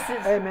 This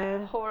is Hey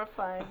man,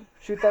 horrifying.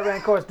 shoot that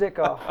Rancor's dick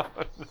off.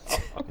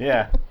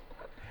 Yeah.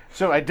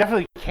 So I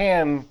definitely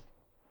can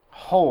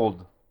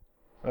hold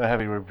a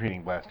heavy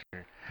repeating blaster.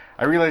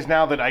 I realize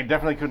now that I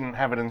definitely couldn't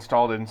have it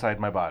installed inside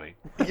my body.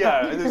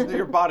 Yeah,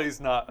 your body's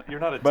not. You're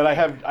not a. But I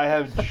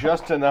have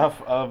just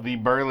enough of the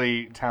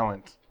burly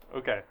talent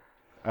Okay.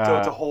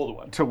 uh, to hold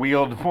one. to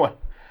wield one.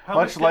 How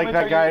Much like damage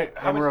that are guy you-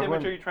 How in much Rogue damage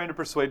One. are you trying to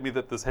persuade me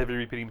that this heavy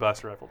repeating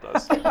blaster rifle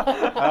does?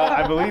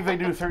 I believe they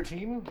do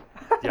 13.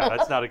 Yeah,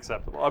 that's not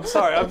acceptable. I'm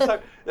sorry.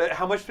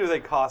 How much do they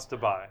cost to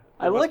buy?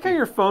 I like how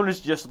your phone is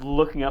just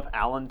looking up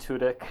Alan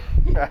Tudyk.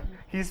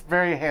 He's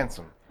very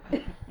handsome.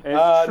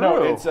 It's No,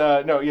 true. it's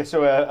yeah.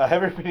 So a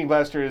heavy repeating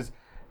blaster is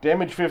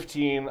damage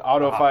 15,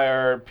 auto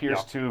fire,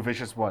 pierce 2,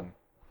 vicious 1.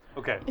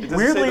 Okay. Does it say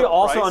weirdly the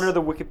also price? under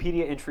the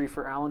Wikipedia entry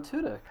for Alan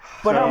Tudyk.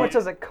 But how So- much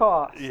does it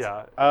cost?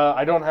 Yeah.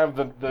 I don't have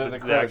the The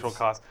credits. actual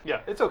cost. Yeah,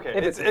 it's okay.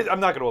 If it's- I'm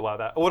not going to allow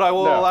that. What I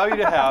will No. allow you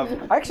to have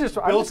I actually just,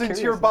 I'm built just into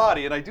curious your now.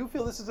 body, and I do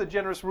feel this is a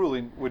generous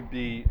ruling, would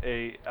be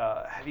a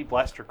heavy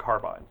blaster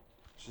carbine,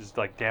 which is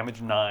like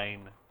damage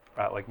 9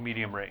 at like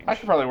medium range. I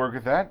could probably work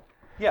with that.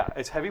 Yeah,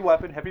 it's heavy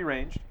weapon, heavy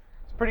range.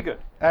 It's pretty good.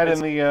 Add It's-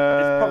 in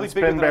the probably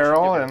bigger spin than I should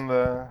barrel give you. and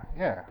the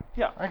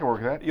Yeah. I can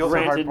work with that. You also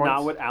have Granted, hard not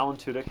points. what Alan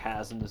Tudyk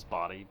has in his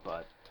body,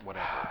 but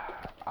whatever.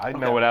 I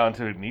know what Alan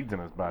Tudyk needs in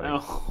his body.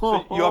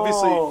 So you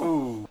obviously.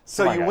 Ooh.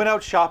 So Come on, you guys. went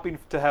out shopping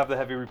to have the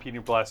heavy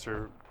repeating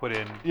blaster put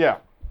in. Yeah.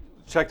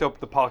 Checked out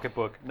the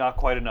pocketbook, not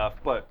quite enough,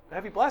 but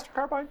heavy blaster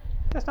carbine,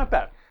 that's not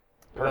bad. Is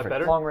that Perfect.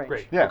 better? Long range.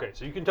 Great. Yeah. Okay,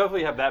 so you can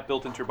definitely have that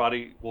built into your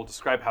body. We'll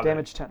describe how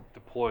Damage that 10.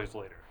 deploys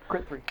later.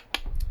 Crit 3.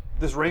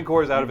 This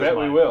Rancor is out of his Bet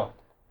mind. we will.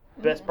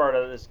 Best part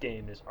of this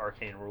game is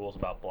arcane rules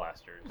about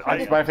blasters.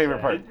 That's my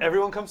favorite part.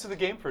 Everyone comes to the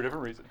game for a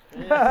different reason.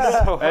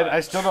 So, And I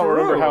still don't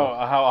remember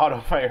how auto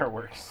fire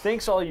works.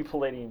 Thanks all you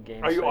Palladium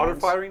games are you fans. auto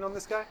firing on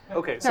this guy?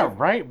 Okay, Yeah, so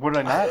right? Would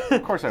I not?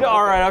 Of course I would.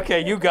 All right,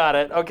 okay, you got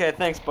it. Okay,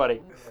 thanks,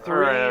 buddy.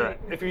 three.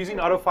 If you're using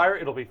auto fire,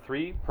 it'll be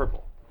 3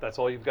 purple. That's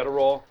all you've got to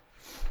roll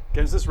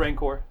against this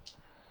Rancor.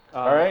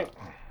 All right.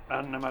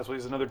 And I might as well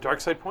use another dark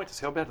side point to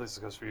see how badly this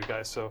goes for you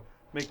guys. So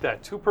make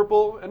that 2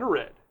 purple and a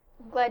red.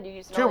 I'm glad you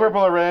used 2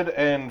 purple, a red,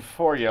 and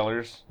 4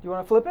 yellers. You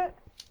want to flip it?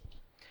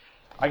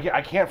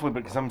 I can't flip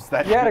it because I'm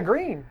that. You had a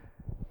green.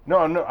 No,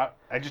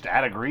 I just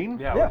add a green?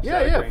 Yeah. let's Yeah,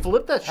 add a yeah, green.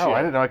 flip that shit. Oh, I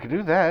didn't know I could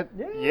do that.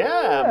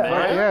 Yeah,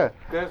 man. Yeah.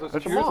 Guys, let's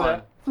Come cheers on.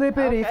 that.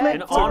 Flippity Okay. flip.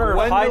 In honor of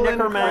High Gwendolyn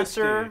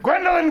Necromancer.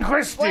 Gwendolyn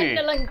Christie!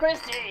 Gwendolyn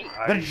Christie.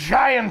 The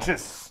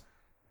giantess!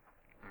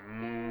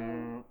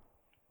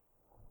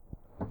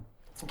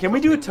 Can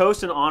we do a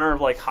toast in honor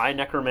of like High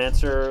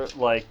Necromancer,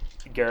 like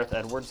Gareth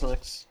Edwards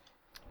next?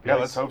 Yeah,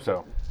 let's hope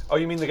so. Oh,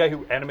 you mean the guy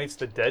who animates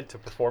the dead to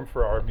perform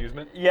for our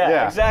amusement? Yeah,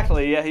 Yeah.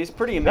 exactly. Yeah, he's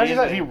pretty Not amazing.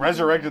 just that, he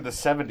resurrected the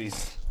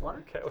 70s.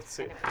 Okay, let's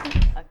see.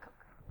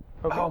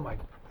 Oh my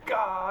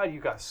God, you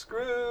got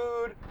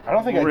screwed. I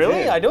don't think I Really?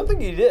 did. I don't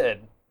think you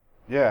did.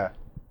 Yeah.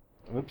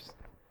 Oops.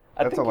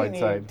 I That's think a light you need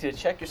side. to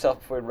check yourself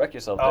before you wreck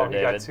yourself Oh, there,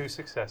 he got David. 2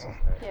 successes.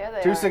 Yeah,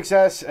 they 2 are.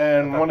 success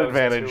and I 1 thought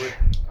that was advantage.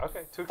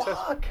 Okay, 2 success.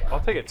 I'll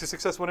take it. 2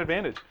 success, 1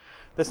 advantage.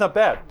 That's not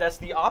bad. That's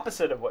the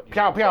opposite of what you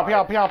Pew, did. pew,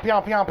 pew, pew,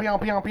 pew, pew, pew,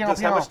 pew, pew,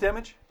 Does how pew. much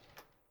damage?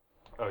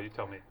 Oh, you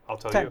tell me. I'll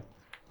tell 10. you.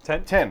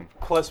 10? 10.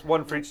 Plus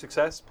 1 for each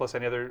success, plus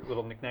any other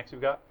little knickknacks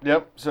you've got.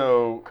 Yep,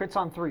 so... Crits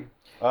on 3.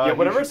 Yeah,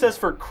 whatever he it says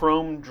for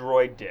Chrome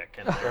Droid Dick.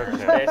 And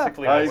Okay.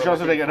 basically He what should we're also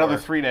take looking another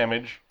for. 3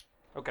 damage.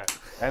 Okay.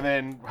 And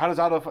then, how does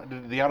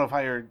did the auto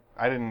fire...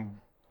 I didn't...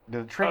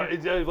 Did it trigger?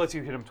 It lets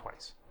you hit him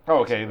twice. Oh,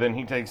 okay. Then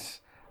he takes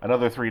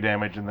another 3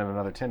 damage and then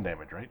another 10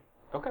 damage, right?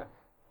 Okay.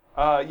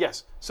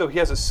 Yes. So he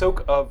has a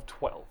soak of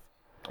 12.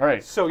 All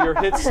right. So your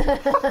hits.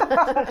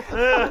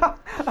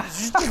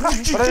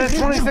 But it is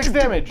 26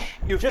 damage.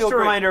 You Just feel a great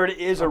reminder, it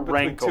is a between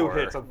Rancor. 2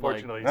 hits,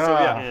 unfortunately. Like, so ah.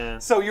 yeah.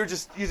 So you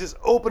just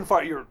open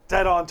fire. You're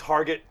dead on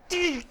target.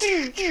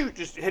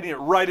 Just hitting it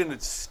right in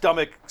its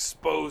stomach,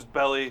 exposed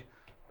belly.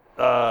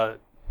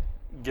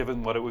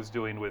 Given what it was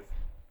doing with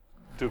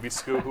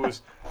Dubisco, who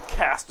was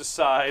cast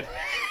aside.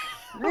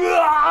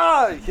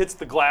 Hits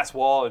the glass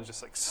wall and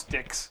just like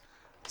sticks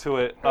to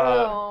it.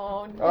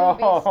 Oh,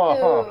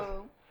 Oh.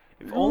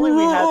 If only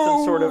we had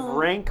some sort of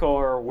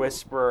Rancor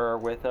whisperer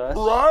with us.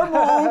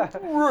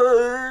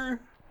 Ray,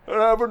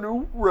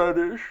 Avenue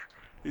Reddish,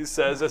 he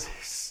says as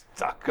he's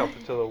stuck up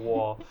into the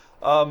wall.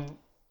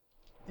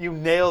 You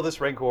nail this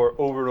Rancor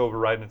over and over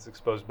right in its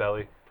exposed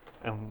belly,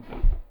 and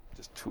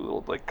just 2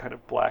 little like kind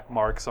of black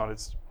marks on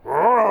its.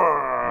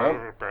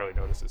 barely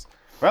notices.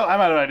 Well,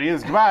 I'm out of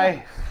ideas.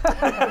 Goodbye.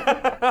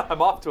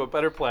 I'm off to a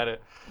better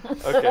planet.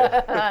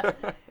 Okay.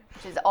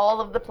 Which is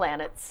all of the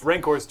planets.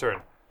 Rancor's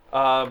turn.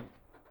 Trap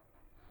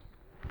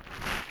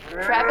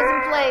is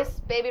in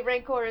place. Baby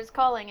Rancor is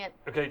calling it.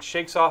 Okay, it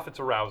shakes off its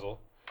arousal.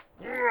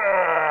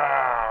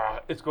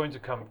 It's going to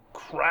come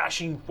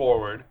crashing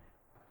forward.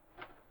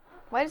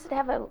 Why does it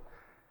have a...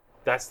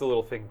 That's the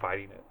little thing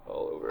biting it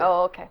all over.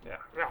 Oh, okay. Yeah.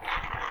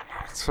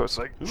 So it's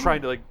like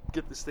trying to like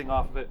get this thing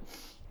off of it.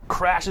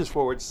 Crashes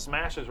forward,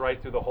 smashes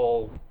right through the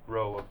whole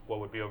row of what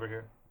would be over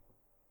here.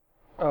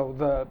 Oh,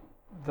 the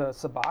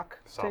sabak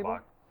table?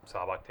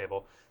 Sabak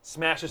table.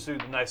 Smashes through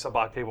the nice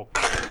sabak table,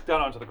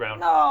 down onto the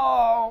ground.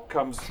 No!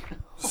 Comes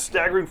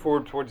staggering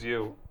forward towards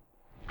you.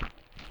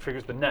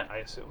 Triggers the net, I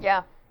assume.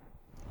 Yeah.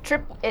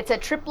 It's a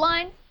trip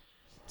line,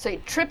 so he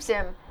trips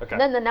him, Okay.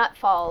 and then the nut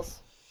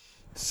falls.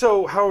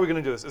 So how are we going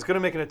to do this? It's going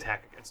to make an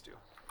attack against you.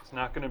 It's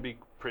not going to be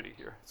pretty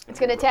here. It's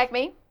going to attack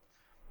me?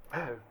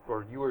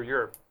 Or you or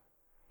your...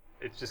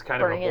 It's just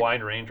kind of Bring a it.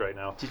 blind range right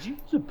now. Did you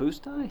use a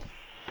boost die?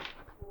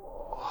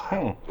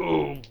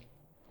 Ooh.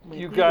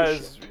 You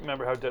guys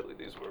remember how deadly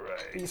these were,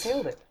 right? You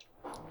failed it.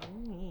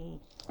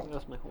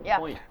 That's my whole Yeah.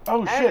 point.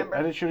 Oh, I shit. remember.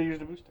 I should have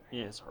used a booster.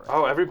 Yeah, it's alright.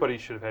 Oh, everybody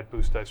should have had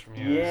boost dice from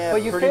you. Yeah.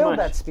 But you pretty failed much.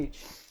 that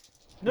speech.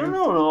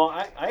 No.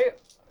 I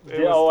It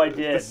was oh, I the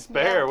did.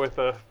 Despair Yeah. with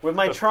the... With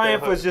my the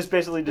triumph fail. was just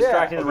basically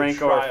distracting Oh, the the Rancor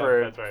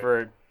triumph, that's right.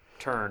 for a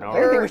turn. I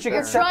think we should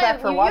get set back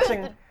Triumph, for you watching.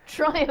 used the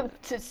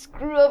Triumph to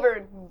screw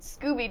over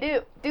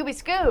Scooby-Doo.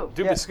 Doobie-Scoo.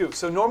 Doobie Yeah. Scoop.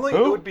 So normally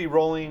Who? it would be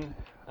rolling...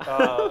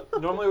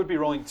 normally it would be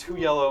rolling 2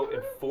 yellow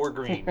and 4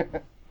 green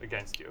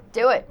against you.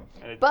 Do it.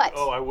 And it, But-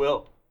 Oh, I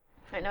will.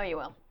 I know you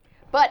will.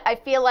 But I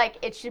feel like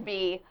it should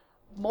be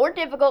more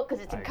difficult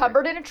because it's I agree.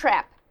 encumbered in a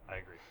trap. I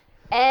agree.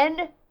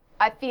 And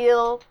I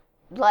feel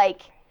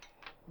like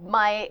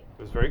It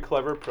was a very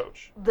clever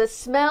approach. the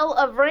smell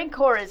of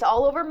Rancor is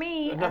all over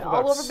me Enough and all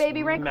about over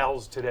Baby Rancor.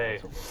 smells today.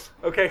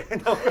 Okay,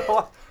 no, go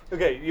on.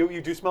 Okay,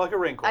 you do smell like a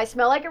Rancor. I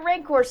smell like a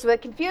Rancor, so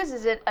it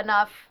confuses it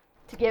enough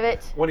to give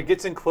it When it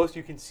gets in close,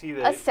 you can see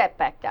that. a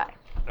setback die.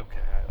 Okay,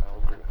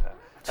 I'll agree with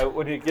that.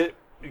 When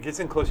it gets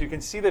in close, you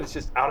can see that it's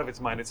just out of its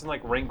mind. It's in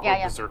like Rancor Yeah,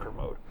 yeah. Berserker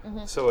mode.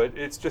 So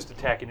it's just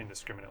attacking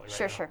indiscriminately. Right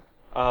Sure,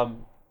 now. sure.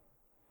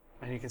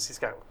 And you can see it's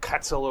got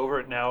cuts all over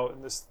it now,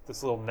 and this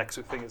little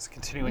Nexu thing is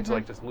continuing to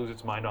like just lose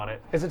its mind on it.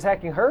 Is it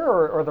attacking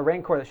her or the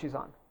Rancor that she's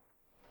on?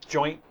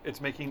 Joint, it's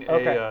making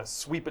Okay. a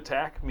sweep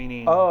attack,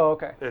 meaning Oh,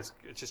 okay. it's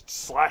just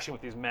slashing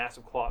with these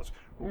massive claws.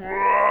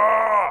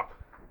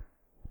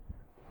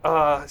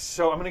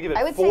 So I'm gonna give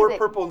I it would say 4 that-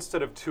 purple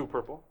instead of 2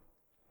 purple.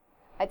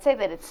 I'd say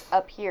that it's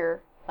up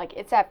here. Like,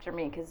 it's after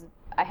me because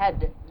I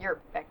had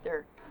Europe back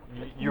there.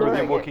 You're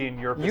the Right. Wookiee and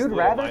you're You'd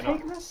rather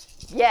take this?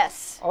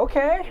 Yes.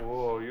 Okay.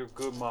 Whoa, you're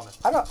good, mama.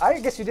 I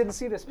guess you didn't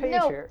see this page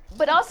No, here.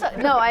 but also,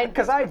 no, I...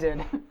 Because I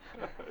did.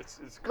 It's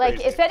Like,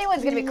 crazy. if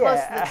anyone's going to be close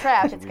to Yeah. the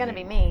trap, it's going to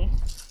be me.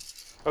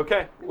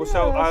 Okay, well,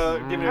 so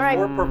give me All right.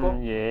 4 purple.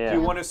 yeah. Do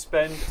you want to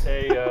spend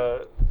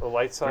a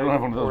light side don't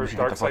have one of those, or we a should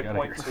dark get the fuck side outta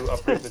point here. to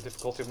upgrade the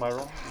difficulty of my roll?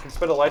 You can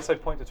spend a light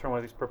side point to turn one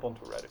of these purple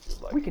into a red if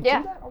you'd like. We could Yeah.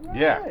 do that? All right.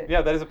 Yeah.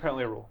 Yeah, that is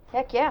apparently a rule.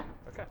 Heck yeah.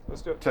 Okay,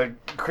 let's do it. To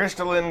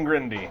Crystalline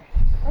Grindy.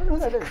 I don't know who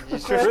that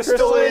is.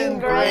 Crystalline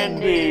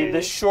Grundy.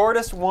 the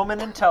shortest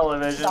woman in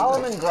television.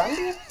 Solomon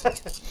Grundy?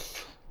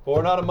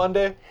 Born on a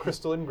Monday,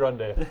 Crystalline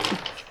Grundy.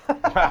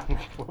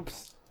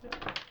 Whoops.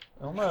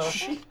 Oh no.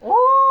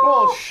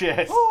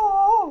 Bullshit.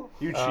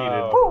 You cheated.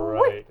 All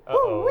right.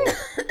 Uh-oh.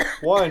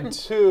 1,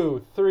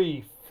 2,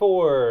 3,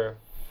 4,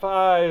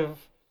 5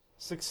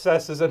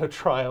 successes and a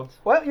triumph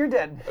Well, you're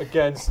dead.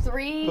 against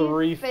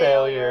 3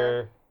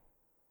 failure.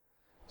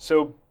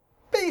 So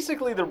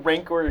basically, the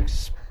Rancor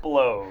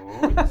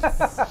explodes.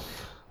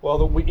 Well,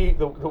 the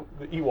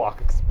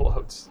Ewok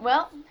explodes.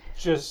 Well,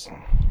 Just,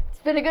 it's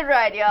been a good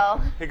ride,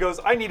 y'all. he goes,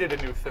 I needed a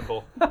new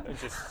thimble. And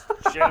just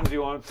jams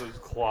you onto his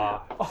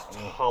claw. Just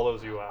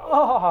hollows you out.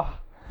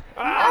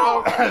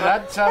 Oh,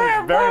 That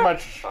sounds very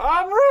much.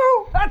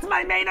 that's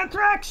my main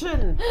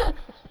attraction.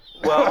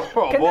 Well,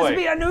 Oh Can boy. this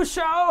be a new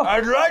show?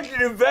 I'd like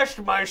to invest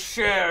my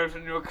shares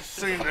in your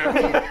casino.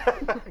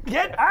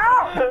 Get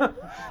out!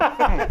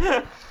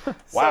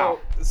 Wow.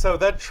 so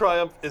that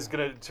triumph is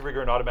going to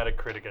trigger an automatic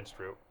crit against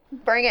Root.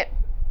 Bring it.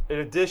 In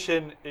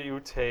addition, you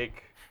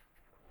take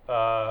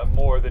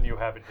more than you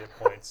have in hit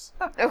points.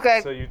 Okay.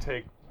 So you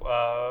take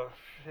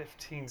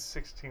 15,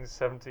 16,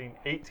 17,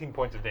 18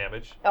 points of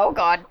damage. Oh,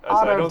 God. So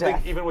I don't Auto think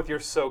death. even with your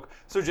soak.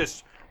 So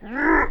just,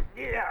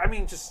 yeah, I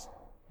mean just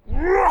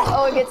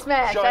Oh, it gets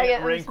smashed. I giant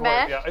get rancor,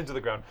 smashed. yeah, into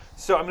the ground.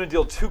 So I'm going to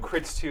deal 2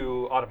 crits to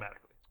you automatically.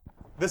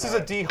 This is a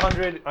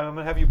D100. I'm going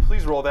to have you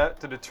please roll that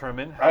to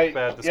determine how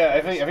bad this I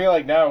is. feel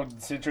like now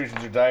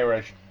situations are dire where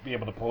I should be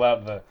able to pull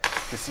out the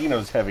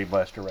casino's heavy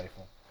blaster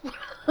rifle.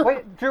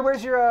 Wait, Drew,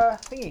 where's your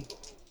thingy?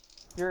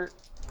 Your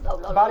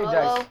body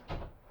dice.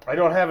 I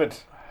don't have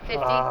it.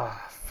 50.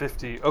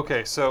 50.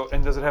 Okay, so,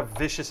 and does it have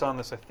vicious on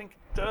this? I think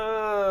it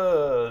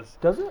does.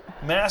 Does it?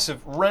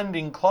 Massive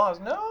rending claws.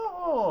 No.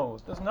 No,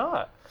 it does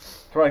not.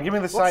 Come on, give me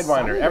the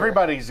Sidewinder.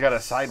 Everybody's got a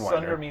Sunder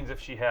Sidewinder. means if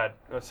she had.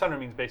 Sunder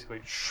means basically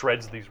it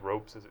shreds these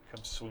ropes as it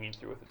comes swinging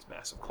through with its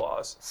massive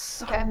claws.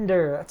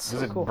 Sunder. That's so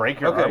Does it cool. break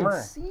your Okay.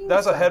 armor?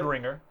 That's a head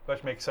ringer,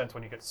 which makes sense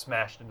when you get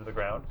smashed into the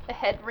ground. A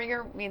head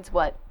ringer means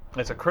what?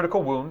 It's a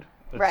critical wound.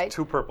 It's Right.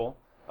 2 purple.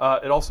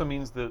 It also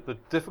means the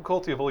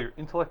difficulty of all your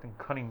intellect and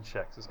cunning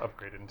checks is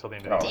upgraded until the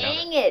end of the encounter.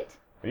 Dang it!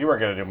 You weren't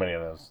going to do many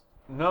of those.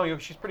 No,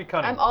 she's pretty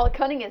cunning. I'm all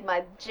cunning is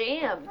my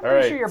jam. All right,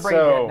 Pretty sure you're brain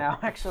so, dead now,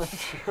 actually.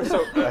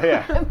 So,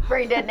 yeah. I'm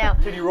brain dead now.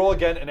 can you roll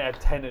again and add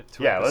 10 to it?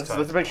 Yeah, this time?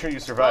 let's make sure you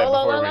survive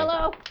Hello, before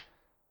hello, we... hello.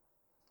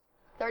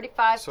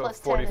 35 So plus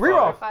 45. 10.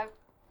 Reroll. 45.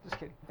 Just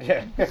kidding.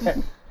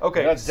 Yeah.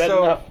 Okay, Not dead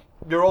so enough.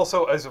 you're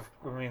also,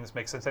 this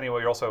makes sense anyway,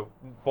 you're also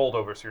bowled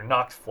over, so you're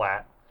knocked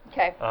flat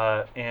Okay.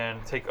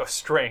 and take a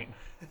strain.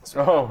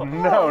 Oh,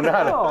 no,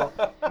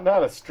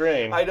 not a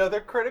strain. I know, their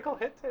critical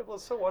hit table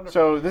is so wonderful.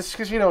 So this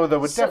casino, though,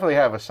 would definitely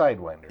have a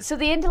Sidewinder. So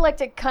the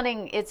intellect and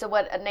cunning, it's a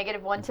what? A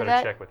 -1 to better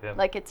that? check with him.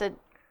 Like it's a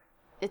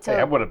Hey,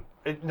 I would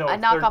have... No, I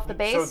knock they're- off the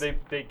base? So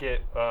they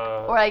get,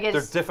 Or I guess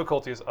their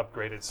difficulty is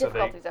upgraded, so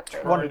difficulties they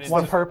upgraded. turn into-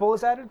 One purple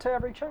is added to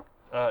every check?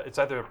 It's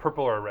either a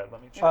purple or a red.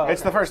 Let me check. Oh.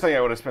 It's the first thing I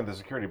would have spent the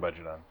security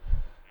budget on.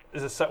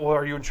 Well,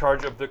 are you in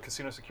charge of the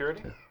casino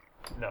security?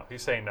 No,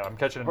 he's saying no. I'm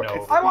catching a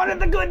no. I wanted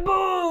the good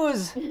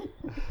booze!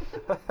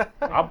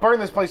 I'll burn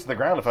this place to the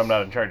ground if I'm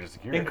not in charge of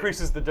security.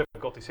 Increases the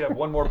difficulty, so you have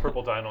one more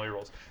purple die on all your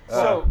rolls.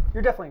 So,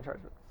 You're definitely in charge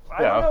of it.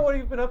 I Yeah. don't know what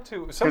you've been up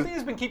to. Something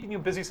has been keeping you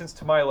busy since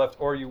Tamaya left,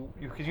 or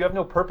because you have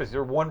no purpose.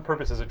 Your one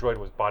purpose as a droid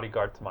was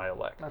bodyguard Tamaya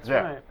left. That's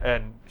Yeah. right.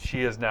 And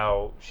she is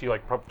now,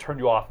 turned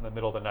you off in the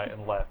middle of the night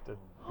and left, and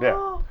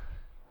Yeah.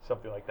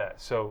 something like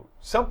that. So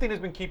something has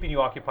been keeping you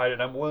occupied,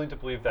 and I'm willing to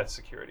believe that's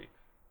security.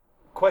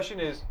 Question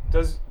is,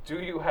 do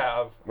you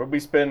have Would we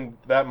spend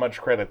that much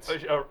credits?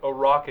 a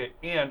rocket,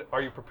 and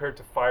are you prepared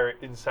to fire it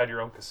inside your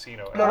own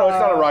casino? No, it's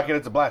not a rocket,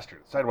 it's a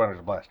blaster. Sidewinder's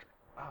a blaster.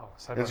 Oh,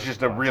 It's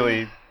just a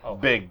really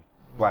big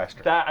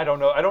blaster. That I don't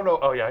know. I don't know.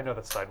 Oh yeah, I know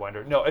that's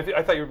Sidewinder. No,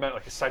 I thought you meant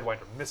like a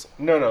Sidewinder missile.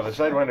 No, the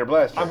Sidewinder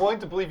blaster. I'm willing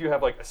to believe you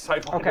have like a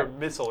Sidewinder Okay.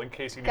 missile in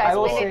case you need Guys, to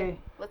will blow we up. say- need,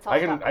 let's all I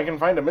can stop. I can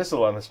find a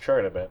missile on this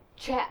chart, I bet.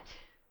 Chat.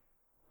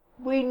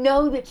 We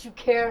know that you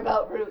care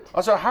about Root.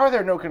 Also, how are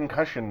there no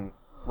concussion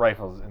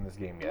rifles in this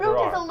game yet? Root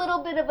are. is a little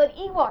bit of an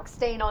Ewok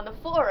stain on the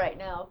floor right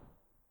now.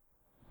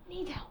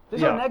 Need help.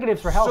 These Yeah. are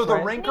negatives for health, So the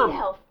right? Ranker, Need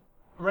help.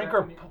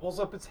 Ranker pulls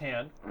up its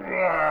hand. Do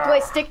I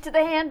stick to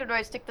the hand or do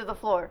I stick to the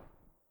floor?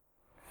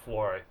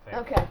 Floor, I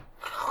think. Okay.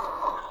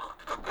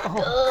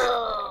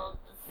 Ugh,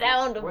 the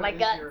sound of my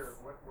guts.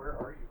 Where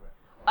are you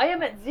I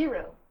am at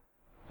 0.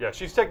 Yeah,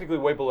 she's technically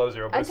way below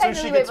 0, but I'm as soon as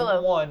she technically way gets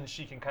below. 1,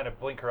 she can kind of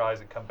blink her eyes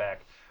and come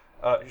back.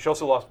 She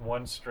also lost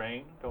 1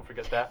 strain. Don't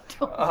forget that.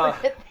 Don't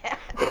forget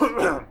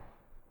that.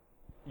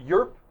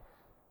 Yerp,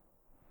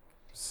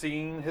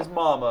 seeing his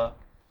mama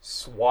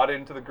swat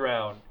into the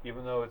ground,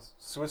 even though it's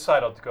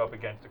suicidal to go up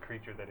against a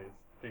creature that is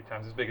 3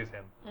 times as big as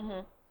him,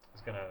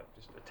 is going to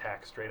just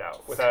attack straight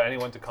out without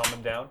anyone to calm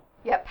him down.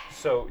 Yep,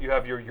 So you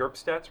have your Yerp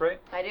stats,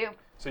 right? I do.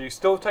 So you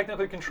still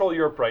technically control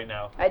Yerp right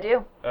now, I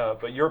do.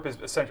 but Yerp is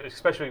essentially,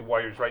 especially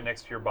while he's right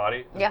next to your body,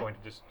 is Yeah. going to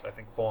just, I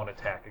think, full on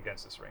attack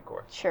against this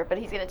Rancor. Sure, but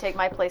he's going to take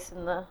my place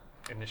in the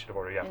Initiative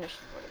order, yeah.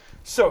 initiative order.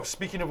 So,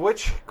 speaking of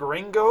which,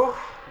 Gringo,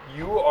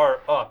 you are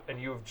up, and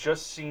you've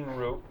just seen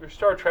Root, your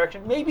star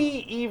attraction, maybe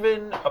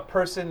even a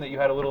person that you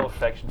had a little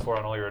affection for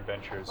on all your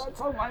adventures.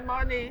 That's all my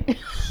money.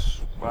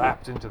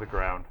 Slapped into the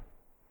ground.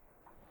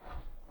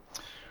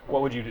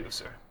 What would you do,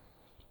 sir?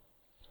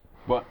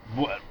 What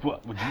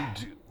would you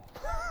do?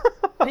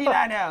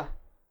 P9L,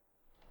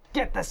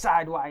 get the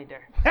Sidewinder.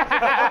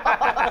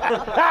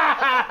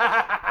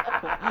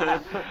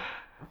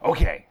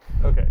 Okay.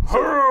 Okay.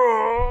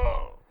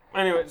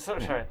 Anyway, so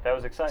sorry, that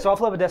was exciting. So I'll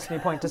flip a destiny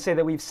point to say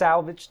that we've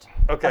salvaged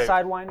Okay. a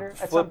Sidewinder at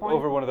some Flip point.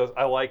 over one of those.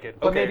 I like it.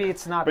 But Okay. maybe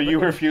it's not. But you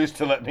refuse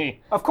to let me.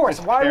 Of course.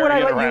 Why would carry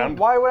I it let around. you?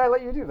 Why would I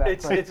let you do that?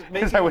 It's But- maybe,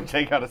 Because I would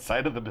take out a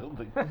side of the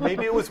building.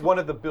 maybe it was one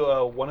of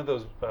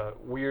those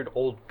weird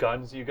old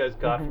guns you guys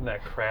got from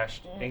that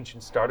crashed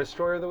ancient Star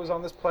Destroyer that was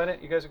on this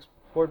planet you guys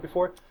explored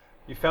before.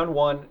 You found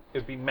one. It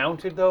would be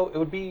mounted though. It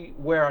would be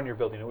where on your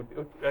building?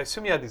 I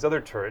assume you had these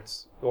other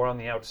turrets or on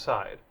the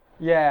outside.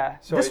 yeah.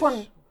 So This it's-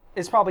 one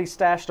is probably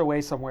stashed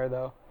away somewhere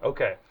though,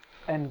 Okay.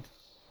 and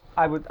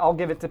I'll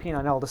give it to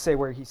P9L to say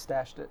where he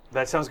stashed it.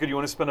 That sounds good. You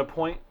want to spend a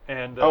point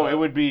and Oh, it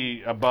would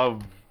be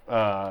above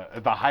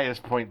at the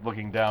highest point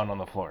looking down on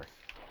the floor.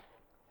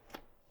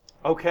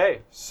 Okay.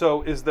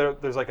 So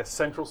there's like a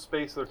central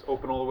space that's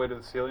open all the way to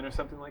the ceiling or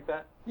something like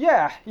that?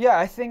 Yeah.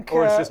 I think.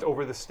 Or it's just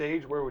over the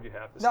stage? Where would you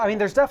have this? No, I mean,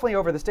 there's definitely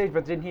over the stage,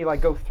 but didn't he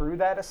like go through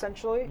that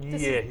essentially?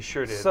 Yeah, he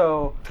sure did.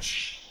 So,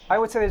 I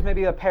would say there's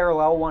maybe a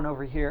parallel one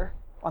over here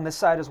on this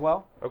side as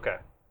well. Okay.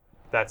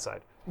 That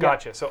side.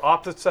 Gotcha. So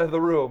opposite side of the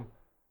room.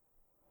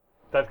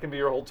 That can be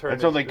your whole turn.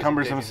 It's only It's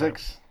cumbersome engaging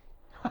 6.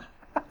 them.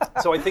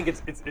 So I think it's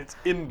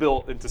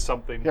inbuilt into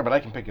something. Yeah, but I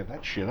can pick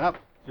that shit up.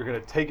 You're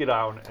gonna take it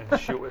down and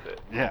shoot with it.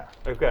 Yeah.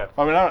 Okay.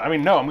 I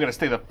mean, no, I'm going to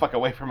stay the fuck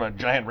away from a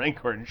giant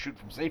Rancor and shoot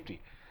from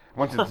safety.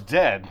 Once it's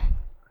dead.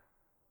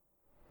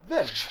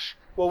 Then,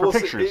 Well, for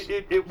we'll pictures.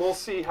 see. We'll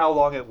see how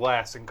long it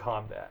lasts in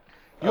combat.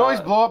 You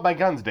always blow up my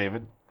guns,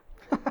 David.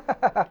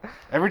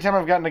 Every time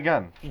I've gotten a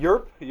gun.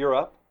 You're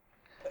up.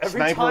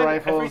 Sniper Every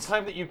rifles,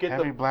 time that you get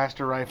heavy the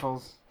blaster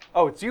rifles.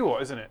 Oh, it's you,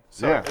 isn't it?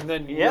 Sorry. Yeah. And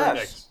then you're Yes.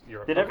 next.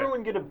 You're up. Did Okay.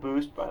 everyone get a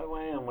boost, by the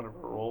way, on whatever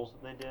rolls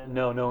that they did?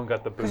 No, no one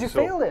got the boost. Because you So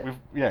failed it.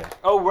 Yeah.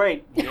 Oh,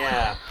 right.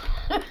 Yeah.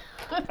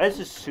 I just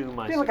assume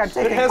I I feel like I'm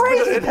succeeded. taking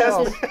crazy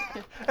pills.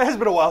 It has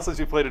been a while since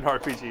you played an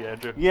RPG,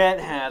 Andrew. Yeah,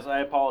 it has. I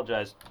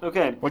apologize.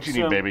 Okay. What you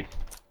so need, baby?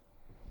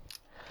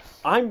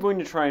 I'm going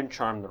to try and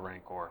charm the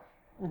Rancor.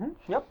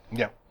 Yep.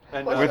 Yeah.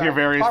 And With your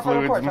various Par for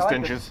the fluids course, and I like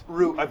stenches.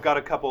 Root, I've got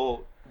a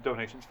couple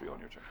donations for you on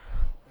your turn.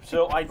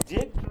 So I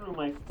dig through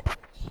my.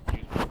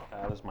 Excuse me.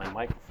 That is my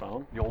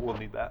microphone. We'll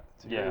need that.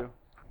 To Yeah. hear you.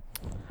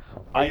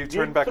 I you dig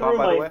turned back through on,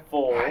 by the my way?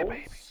 folds. Hi,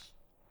 baby.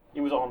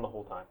 It was on the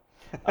whole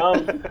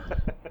time.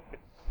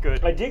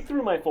 Good. I dig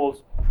through my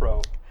folds.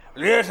 Pro.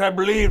 Yes, I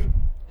believe.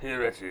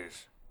 Here it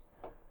is.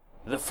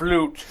 The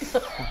flute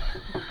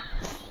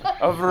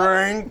of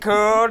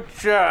Rancor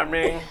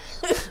Charming.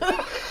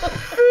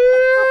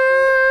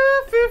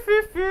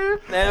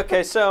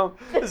 Okay, so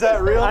Is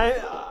that real?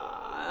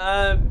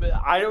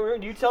 I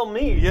don't. You tell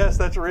me. Yes,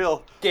 that's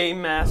real.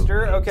 Game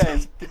Master.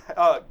 Okay.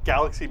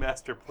 Galaxy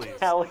Master, please.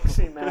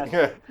 Galaxy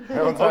Master.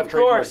 That one's not Of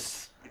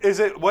course. Is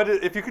it what?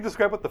 If you could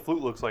describe what the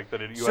flute looks like,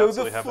 then you So the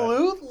absolutely have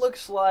flute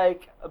looks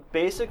like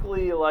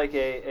basically like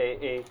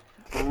a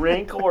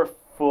Rancor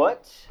foot,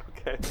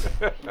 that.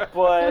 Okay.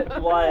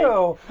 but like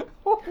Ew.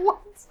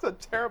 What's a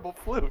terrible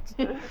flute?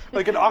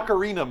 Like an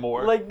ocarina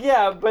more. like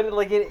yeah, but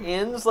like it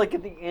ends like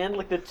at the end,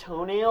 like the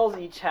toenails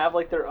each have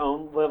like their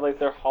own, like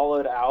they're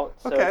hollowed out.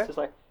 So Okay. it's just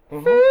like.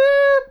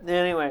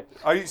 Anyway,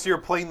 Are you? So you're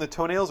playing the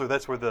toenails, or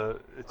that's where the?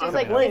 It's It's coming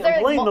like, out? is there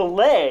I'm playing the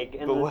leg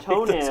and the, leg,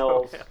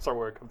 toenails. The toenails are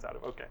where it comes out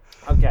of. Okay.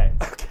 Okay.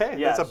 Okay.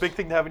 Yes. That's a big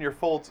thing to have in your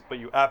folds, but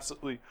you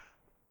absolutely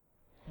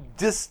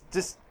just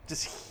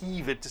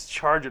heave it,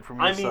 discharge it from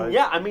your I side. mean,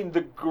 yeah. I mean,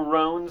 the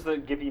groans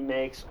that Gibby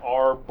makes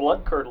are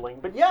blood curdling,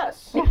 but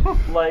yes,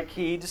 like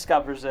he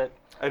discovers it.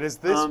 And is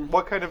this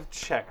what kind of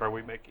check are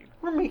we making?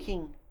 We're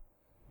making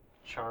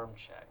charm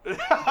check.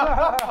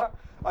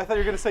 I thought you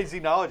were going to say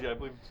xenology. I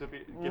believe.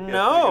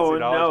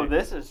 No,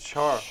 this is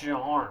Charm.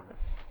 charm.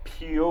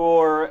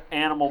 Pure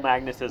animal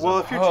magnetism. Well,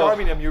 if you're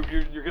charming them, you're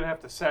going to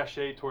have to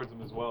sachet towards them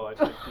as well. I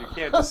think you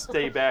can't just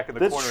stay back in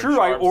the corner. That's and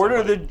true. I charm order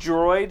somebody. the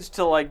droids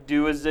to like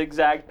do a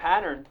zigzag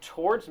pattern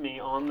towards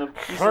me on the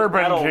piece of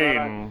metal. that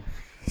I-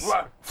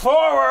 Serpentine.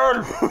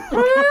 Forward!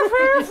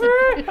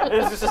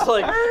 It's just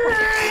like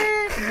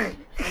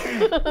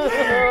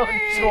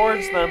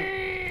towards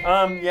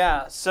them.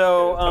 Yeah.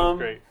 So Sounds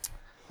great.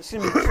 it's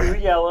gonna be 2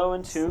 yellow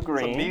and 2 It's a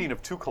green. meeting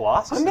of two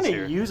colossuses I'm going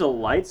here. to use a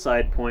light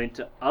side point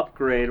to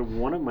upgrade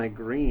one of my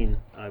green.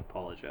 I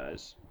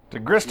apologize. To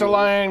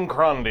Gristaline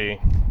Crondy.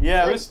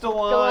 Yeah.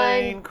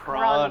 Crystalline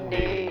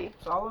Crondy.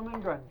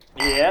 Solomon Grundy.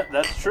 Yeah,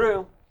 that's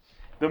true.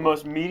 The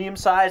most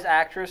medium-sized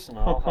actress in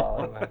all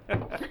Hollywood.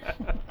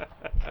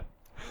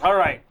 All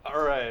right.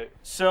 All right.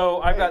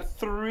 So I've got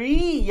 3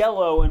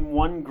 yellow and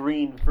 1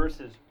 green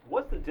versus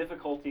what's the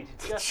difficulty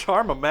to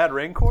Charm a mad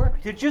rancor?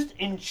 just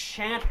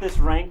enchant this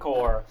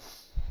Rancor?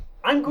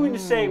 I'm going to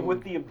say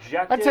with the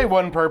objective. I'd say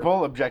one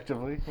purple,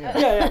 objectively.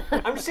 Yeah.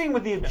 Yeah. I'm saying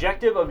with the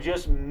objective of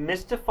just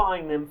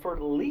mystifying them for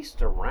at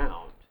least a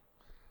round.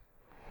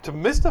 To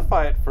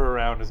mystify it for a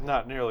round is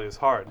not nearly as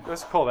hard.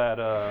 Let's call that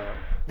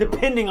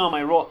Depending on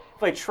my roll,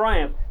 if I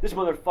triumph, this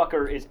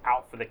motherfucker is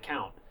out for the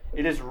count.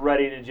 It is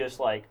ready to just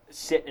like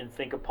sit and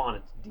think upon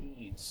its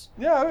deeds.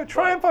 yeah,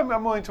 triumph.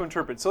 I'm willing to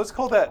interpret. So let's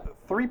call that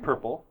 3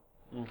 purple.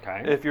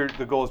 Okay. If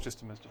the goal is just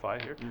to mystify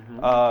here.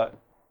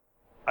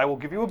 I will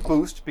give you a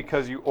boost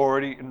because you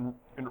already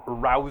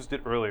aroused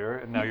it earlier,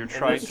 and now you're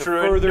trying That's to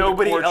true. further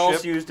Nobody the courtship.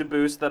 else used a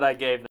boost that I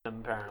gave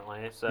them,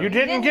 apparently. So. You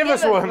didn't give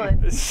us one.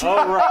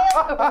 Oh,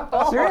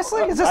 right.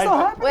 Seriously? Is this still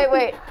happening?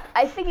 Wait.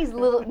 I think he's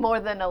more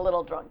than a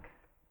little drunk.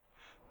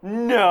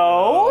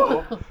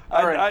 No.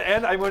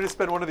 And I'm going to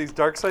spend one of these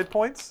dark side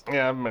points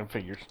Yeah, my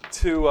figures.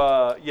 to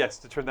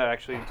to turn that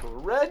actually into a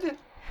red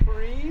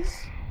freeze.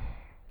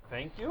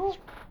 Thank you.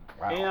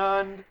 Wow.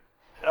 And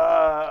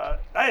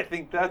I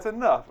think that's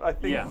enough. I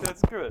think Yeah.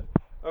 that's good.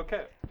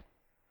 Okay.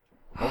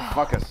 Don't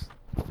fuck us.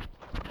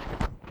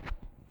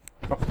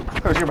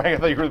 I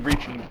thought you were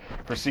reaching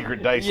for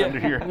secret dice under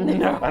here.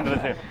 No. Under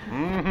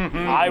the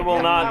I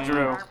will not,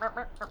 Drew.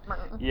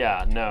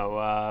 Yeah,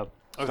 no.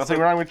 There's nothing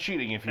wrong with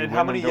cheating if you And win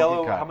how many and don't get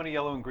yellow? caught. How many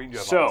yellow and green do you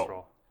have So- on this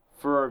roll?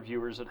 For our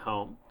viewers at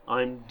home,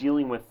 I'm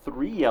dealing with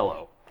 3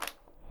 yellow,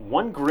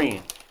 1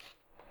 green,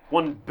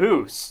 1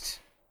 boost,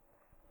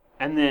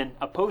 and then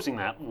opposing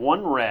that,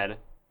 1 red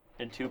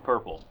and 2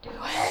 purple.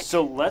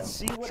 So let's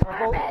see what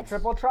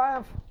Triple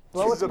triumph.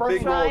 Blow This its is a brains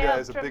big roll, out.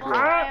 guys. A big roll.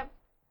 Triumph.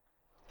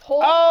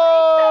 Holy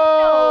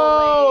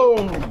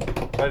Oh!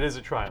 That is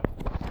a triumph.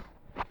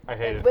 I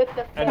hate it. With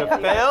the And a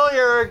failure.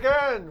 failure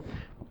again.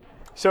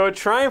 So a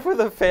triumph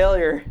with a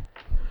failure,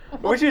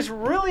 which is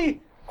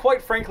really,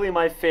 quite frankly,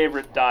 my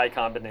favorite die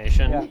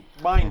combination. Yeah.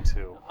 Mine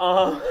too.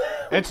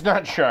 It's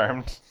not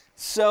charmed.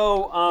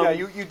 So, Yeah,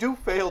 you do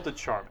fail to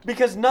charm it.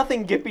 because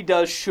nothing Gippy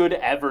does should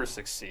ever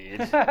succeed,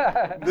 This but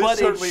it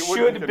certainly wouldn't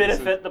should have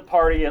benefit the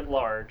party at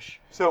large.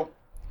 So,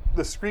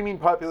 the screaming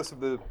populace of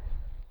the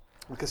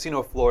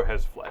casino floor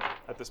has fled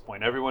at this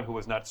point. Everyone who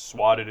was not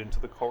swatted into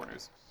the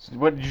corners.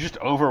 What, you just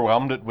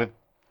overwhelmed it with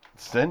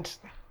scent?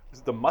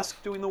 Is the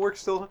musk doing the work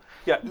still?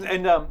 Yeah,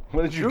 and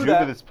What did you through do that,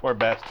 to this poor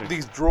bastard?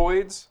 These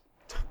droids,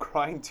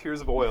 crying tears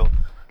of oil,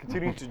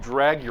 continue to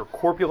drag your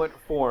corpulent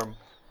form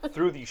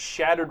through the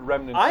shattered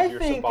remnants I of your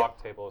think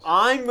sabacc tables.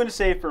 I'm going to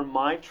say for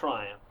my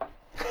triumph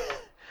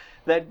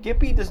that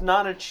Gippy does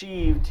not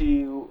achieve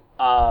to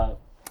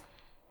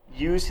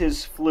use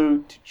his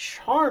flute to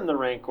charm the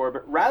Rancor,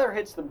 but rather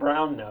hits the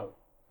brown note.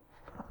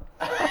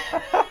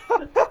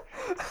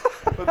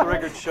 Let the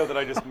record show that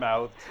I just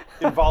mouthed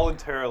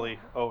involuntarily,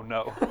 oh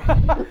no.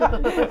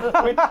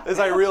 As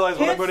I realize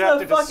what I'm Hits going to have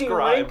the to fucking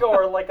describe.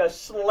 Rancor like a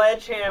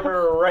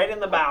sledgehammer right in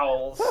the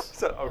bowels.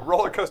 It's a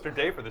roller coaster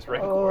day for this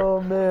Rancor.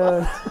 Oh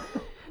man.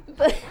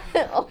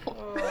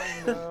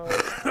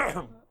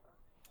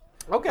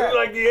 Okay.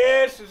 Like,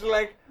 yes, it's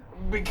like,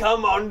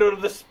 become under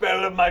the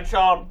spell of my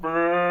charm.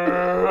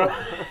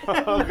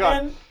 Oh,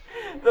 God.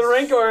 And the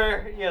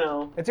Rancor, you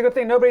know. It's a good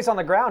thing nobody's on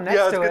the ground next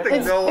Yeah, it's to a good it.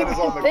 thing no one is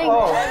on the Think-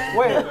 ground. Oh,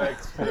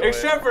 wait.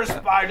 Except for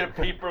spider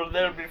people,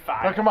 they'll be Oh,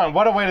 fine. come on,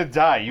 what a way to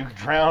die. You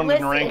drowned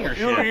in Listen. rancor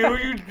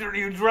shit.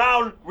 You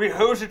drown, we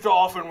hose it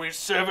off, and we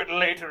serve it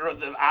later at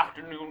the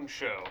afternoon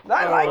show.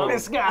 I like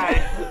this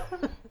guy.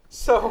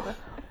 So,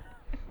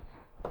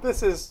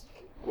 this is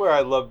where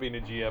I love being a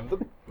GM.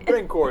 The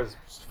Rancor's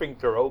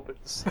sphincter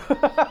opens.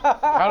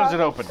 How does it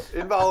open?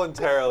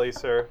 Involuntarily,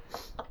 sir.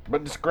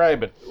 But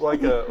describe it.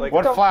 Like a,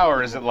 What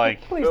flower is it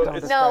like? Please don't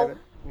it's- describe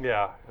No. it.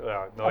 yeah,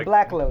 no, A like,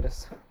 black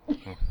lotus.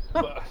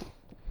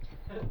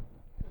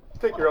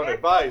 take your own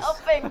advice.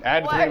 Helping.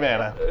 Add 3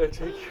 mana.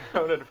 Take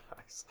your own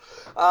advice.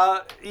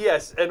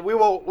 Yes, and we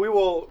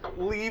will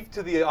leave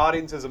to the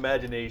audience's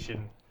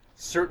imagination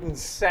certain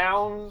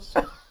sounds,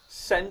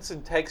 scents,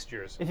 and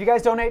textures. If you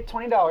guys donate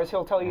 $20,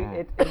 he'll tell you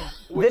it in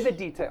vivid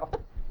detail.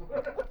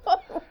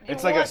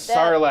 It's like a want that.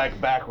 sarlacc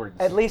backwards.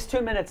 At least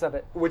 2 minutes of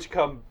it. Which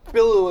come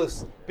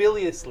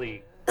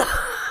biliously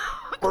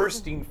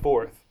bursting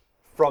forth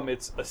from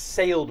its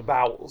assailed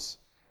bowels.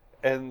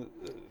 And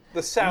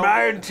the sound...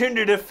 My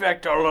intended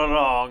effect all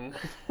along.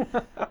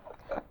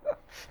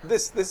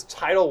 This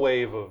tidal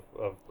wave of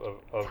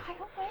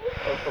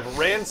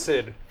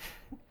rancid...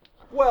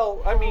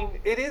 Well, I mean,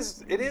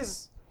 it's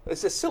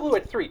a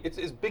Silhouette 3. It's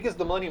as big as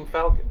the Millennium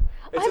Falcon.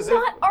 It's I'm as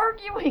not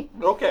arguing.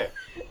 Okay.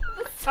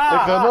 If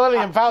the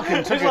Millennium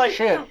Falcon took It's a like,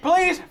 shit.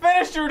 please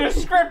finish your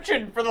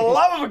description for the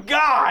love of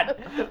God.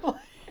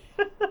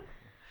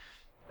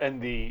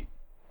 And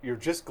you're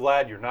just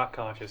glad you're not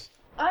conscious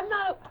I'm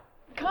not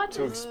conscious.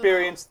 to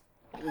experience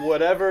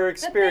whatever the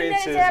thing that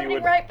experiences is you happening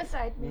would right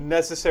beside me.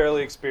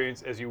 necessarily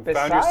experience as you found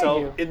Beside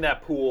yourself you. in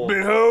that pool.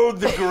 Behold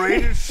the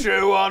greatest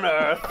show on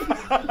earth.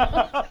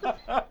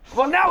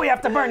 Well, now we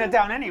have to burn it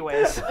down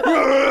anyways.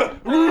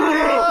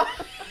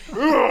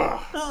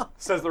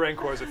 Says the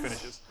Rancor as it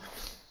finishes.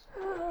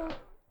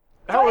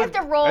 Do I have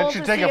to roll That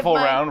should to take see a if full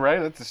my- round, right?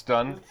 That's a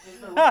stun.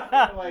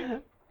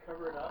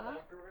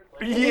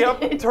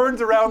 Yep, turns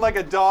around like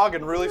a dog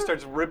and really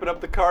starts ripping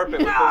up the carpet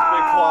with those big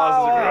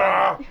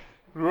claws.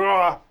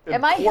 And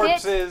Am I hit?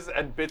 corpses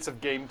and bits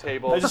of game I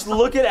tables. just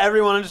look at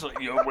everyone and just like,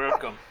 you're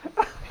welcome.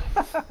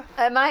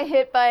 Am I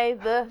hit by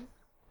the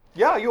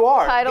Yeah, you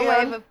are. tidal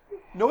And wave of...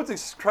 know what's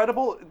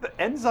incredible? The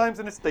enzymes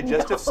in its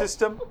digestive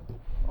system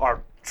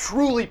are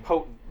truly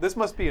potent. This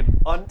must be an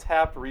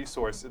untapped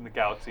resource in the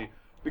galaxy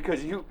because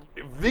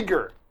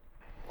vigor.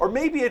 Or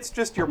maybe it's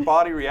just your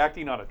body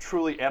reacting on a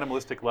truly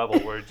animalistic level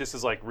where it just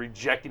is like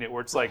rejecting it,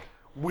 where it's like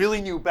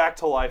willing you back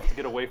to life to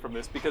get away from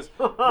this. Because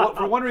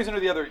for one reason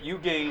or the other, you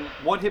gain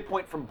 1 hit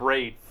point from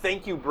Braid.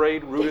 Thank you,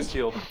 Braid. Root is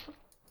healed.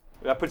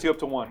 That puts you up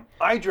to 1.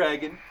 Eye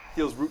Dragon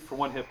heals Root for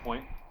 1 hit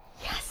point.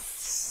 Yes!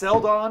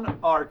 Seldon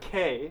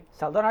Archae.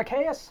 Seldon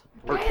Archaeus.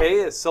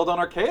 Seldon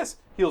Archaeus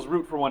heals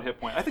Root for 1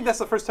 hit point. I think that's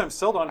the first time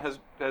Seldon has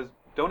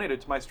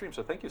donated to my stream,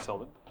 so thank you,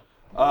 Seldon.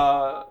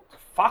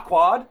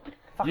 Faquad.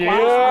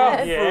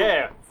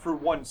 Yeah. For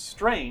 1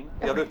 strain.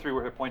 The other 3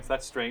 were hit points.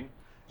 That's strain.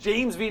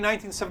 James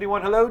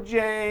V1971. Hello,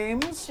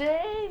 James.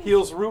 James.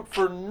 Heals Root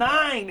for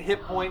 9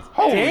 hit points.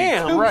 Holy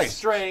and 2 Christ.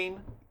 strain.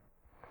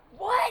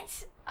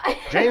 What?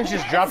 James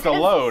just dropped a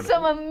load.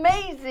 Some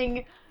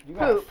amazing You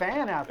got a poop.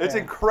 fan out there. It's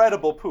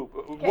incredible poop.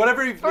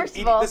 Whatever you've been first of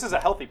eating, all- this is a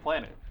healthy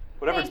planet.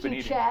 Whatever Thank it's been you,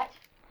 eating. chat.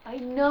 I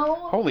know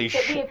Holy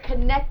that shit. we have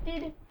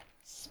connected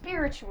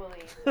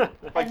spiritually. Like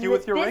and you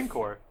with your this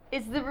Rancor.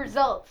 is the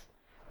result.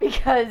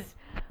 Because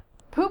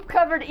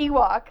poop-covered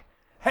Ewok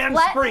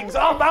Handsprings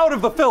up out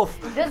of the filth.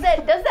 does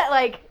that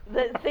like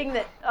the thing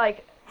that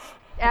like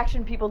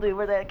action people do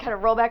where they kind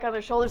of roll back on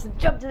their shoulders and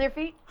jump to their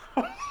feet?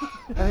 And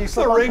you The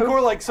slip on poop.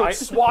 Rancor like so it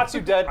swats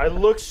you dead. I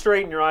look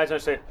straight in your eyes and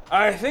I say,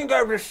 I think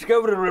I've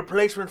discovered a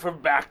replacement for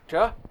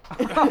Bacta.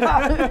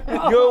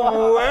 You're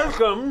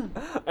welcome.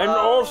 And We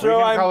also,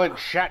 can I'm call it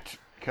Shat.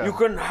 You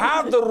can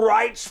have the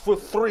rights for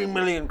 3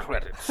 million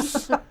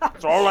credits.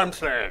 That's all I'm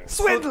saying.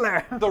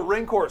 Swindler! The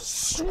Rancor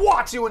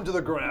swats you into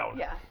the ground.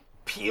 Yeah.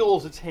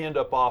 Peels its hand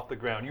up off the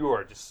ground. You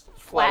are just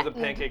flat as a Flattened.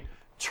 pancake.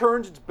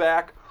 Turns its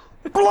back.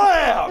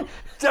 Blam!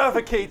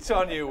 Defecates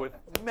on you with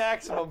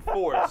maximum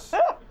force.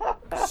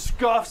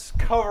 Scuffs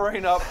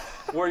covering up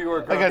where you were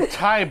Like grounded. a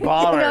Thai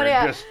bomber No,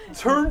 yeah.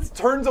 just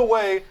Turns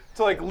away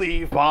to like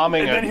leave.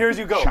 bombing and then a here's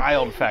you go.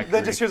 child factory.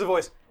 Then just hears a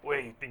voice. Where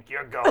you think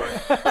you're going?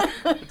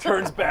 It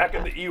turns back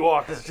and the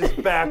Ewok is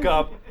just back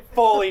up,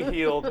 fully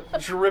healed,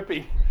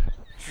 dripping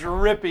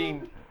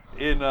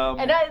in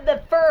And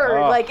the fur,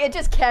 Oh. like, it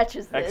just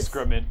catches this.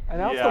 excrement. And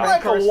now it's Yeah. the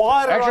Like a Rancor's-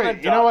 water on a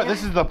Actually, you know what? duck.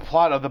 This is the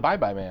plot of the Bye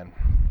Bye Man.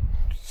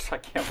 I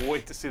can't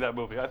wait to see that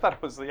movie. I thought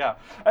it was, yeah.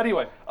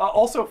 Anyway,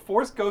 also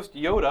Force Ghost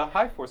Yoda,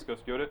 hi Force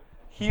Ghost Yoda,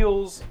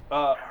 heals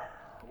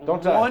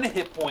Don't die. 1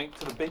 hit point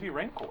to the baby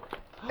Rancor.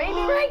 Baby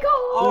Rancor!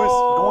 Who is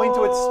going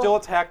to still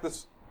attack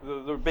this,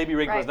 the baby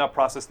Rancor has Right. not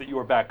processed that you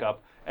are back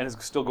up and is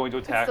still going to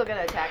attack. Still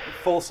gonna attack me.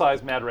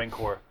 Full-size Mad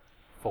Rancor,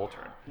 full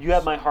turn. You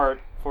have my heart,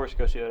 Force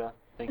Ghost Yoda.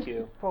 Thank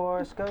you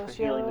Force for Ghost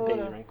healing the baby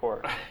Yoda.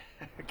 Rancor.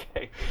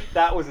 Okay,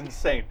 that was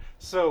insane.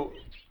 So,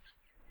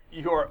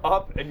 you are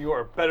up and you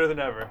are better than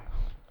ever.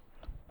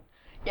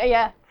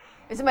 Yeah.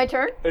 Is it my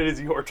turn? It is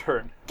your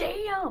turn.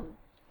 Damn.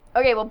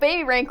 Okay, well,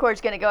 Baby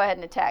Rancor's gonna go ahead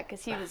and attack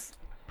because he was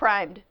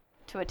primed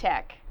to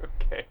attack.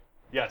 Okay.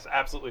 Yes,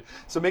 absolutely.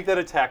 So make that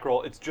attack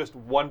roll. It's just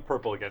 1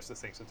 purple against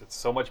this thing since it's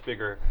so much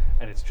bigger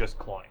and it's just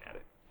clawing at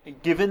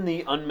it. Given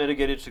the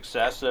unmitigated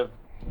success of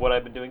what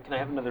I've been doing, can I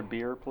have another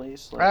beer,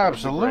 please? Like, that would be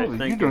Absolutely. great.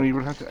 Thank You don't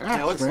even have to ask,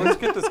 Now let's man.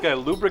 get this guy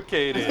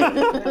lubricated.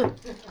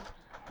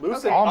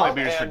 Loosen All my up,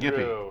 beers for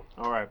Gippy. Andrew.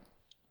 All right.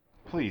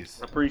 Please,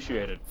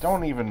 Appreciate it.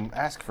 don't even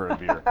ask for a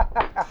beer.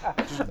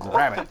 Just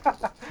grab it.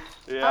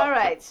 Yeah. All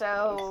right,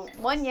 so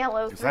 1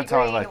 yellow, 3 that's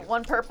how I green, like it.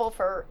 1 purple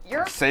for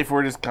your. Safe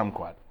word is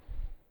kumquat.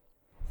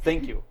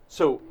 Thank you.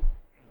 So,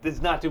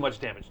 does not do much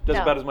damage. Does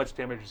No. about as much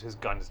damage as his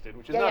guns did,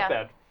 which is Yeah, not yeah.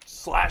 bad.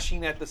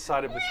 Slashing at the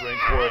side of this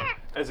Rancor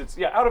as it's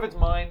out of its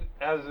mind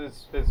as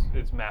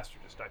its master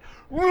just died.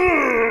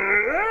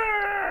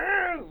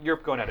 You're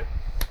going at it.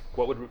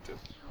 What would Root do?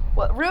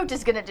 What Root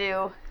is gonna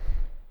do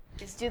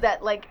is do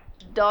that like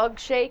dog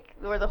shake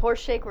or the horse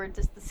shake where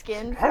just the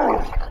skin,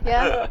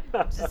 yeah,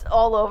 just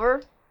all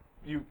over.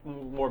 You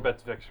more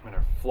bets of excrement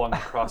are flung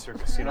across your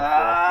casino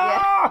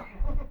floor.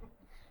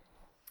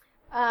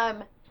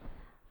 Yeah.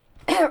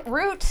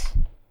 Root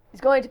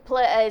is going to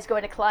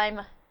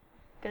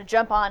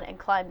jump on and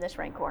climb this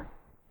Rancor,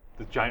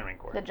 The giant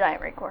Rancor. the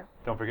giant Rancor.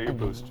 Don't forget your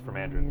boost from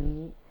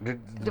Andrew.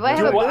 Do I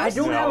have a I boost?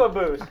 don't No. have a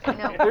boost.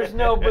 No. There's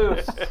no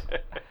boost.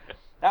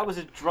 That was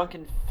a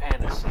drunken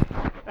fantasy.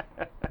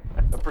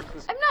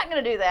 I'm not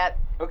gonna do that.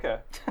 Okay.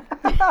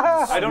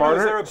 I don't know.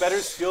 Is Smarter- there a better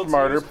skill to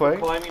smarter use play?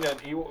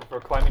 for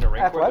climbing a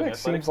Rancor?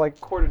 Athletics than seems like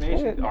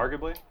coordination, it.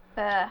 arguably.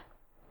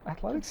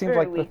 Athletics seems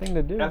Very like weak. the thing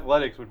to do.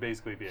 Athletics would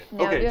basically be it.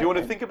 No, okay. Do you want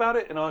to yeah. think about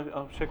it, and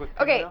I'll check with.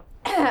 Okay.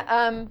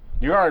 Now?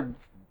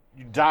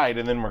 You died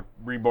and then were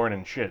reborn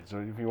in shit. So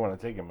if you want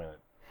to take a minute,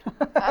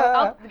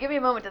 I'll give me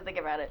a moment to think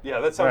about it. Yeah,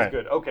 that sounds Right.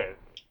 good. Okay.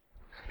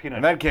 Peanut.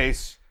 in that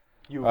case,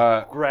 you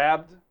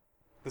grabbed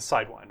the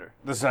Sidewinder.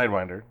 the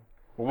Sidewinder.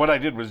 Well, what I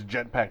did was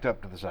jetpacked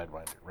up to the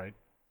Sidewinder, right?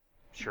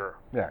 Sure.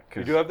 Yeah, You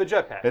because do have the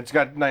jetpack. it's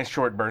got nice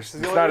short bursts.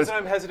 This It's is the only not reason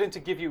as I'm hesitant to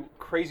give you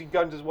crazy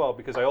guns as well,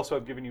 because I also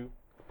have given you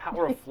the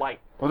power of flight.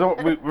 well.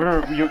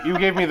 Don't you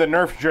gave me the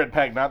Nerf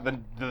jetpack, not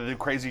the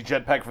crazy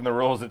jetpack from the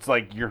rules. It's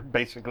like you're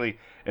basically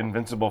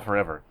invincible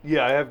forever.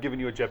 Yeah, I have given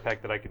you a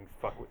jetpack that I can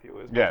fuck with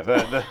you. Yeah,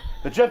 the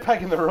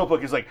jetpack in the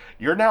rulebook is like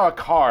you're now a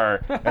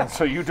car, and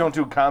so you don't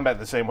do combat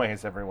the same way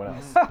as everyone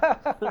else.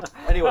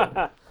 Anyway.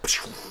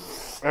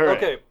 All right.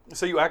 Okay,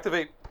 so you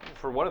activate,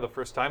 for one of the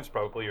first times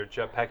probably, your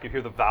jetpack. You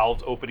hear the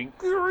valves opening.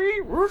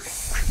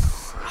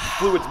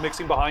 Fluids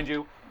mixing behind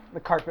you. The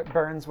carpet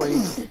burns where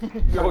you.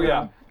 Oh,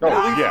 yeah.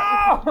 Oh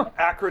yeah.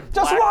 Acrid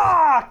Just black,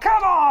 wah!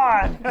 Come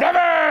on!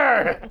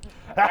 Never.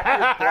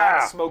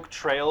 black smoke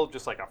trail,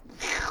 just like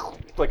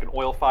an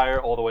oil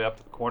fire all the way up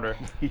to the corner.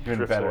 Even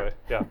Drifts better. away.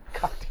 Yeah.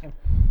 Goddamn.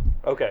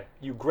 Okay,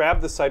 you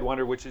grab the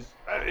Sidewinder, which is,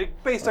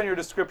 based on your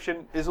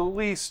description, is at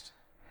least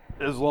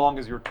as long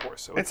as your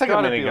torso. It's like a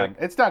gotta be minigun. like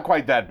It's not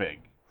quite that big.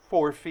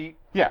 4 feet.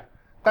 Yeah,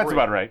 that's Great.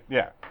 about right.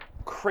 Yeah.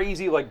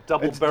 Crazy, like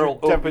double It's barrel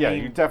yeah,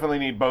 opening. you definitely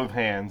need both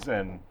hands,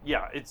 and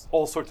Yeah, it's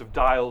all sorts of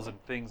dials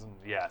and things, and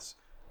yes.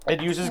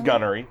 it uses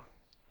gunnery.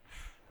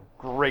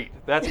 Great.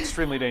 That's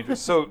extremely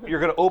dangerous. So you're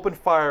going to open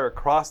fire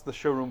across the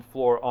showroom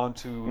floor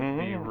onto the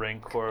Mm-hmm.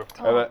 Rancor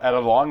At a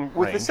long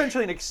with range.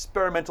 essentially an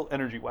experimental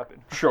energy weapon.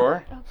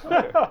 Sure.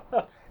 Okay.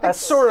 That's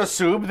Sora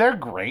Sub. They're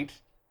great.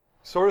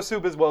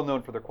 Sorasub is well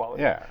known for their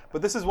quality. Yeah.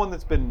 But this is one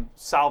that's been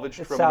salvaged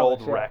It's from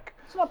salvaged, an old yeah. wreck.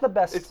 It's not the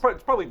best. It's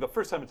probably the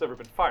first time it's ever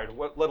been fired,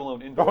 let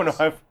alone indoors.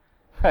 Oh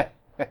no,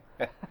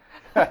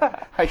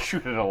 I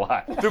shoot it a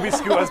lot.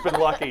 Dubisku has been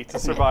lucky to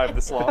survive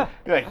this long.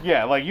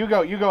 Like you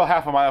go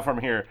half a mile from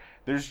here.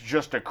 There's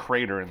just a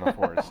crater in the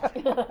forest.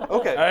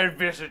 Okay. I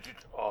visit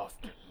it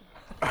often.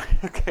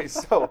 Okay,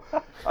 so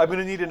I'm going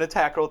to need an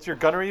attack roll. It's your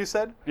gunnery, you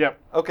said? Yep.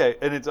 Okay,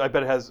 and I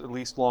bet it has at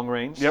least long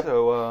range. Yep.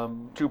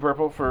 So 2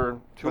 purple for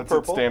that's its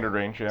purple. standard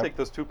range. Yeah. take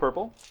those 2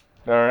 purple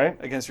All right.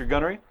 against your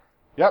gunnery.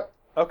 Yep.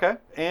 Okay,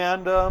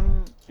 and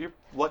you're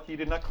lucky you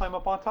did not climb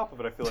up on top of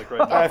it, I feel like,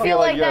 right now. I feel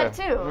like yeah. that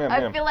too. Yeah, I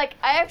yeah. feel like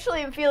I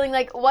actually am feeling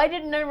like, why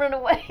didn't I run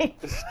away?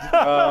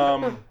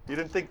 You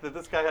didn't think that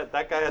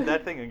that guy had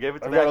that thing and gave it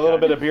to I've that got a little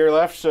guy. bit of beer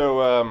left,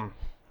 so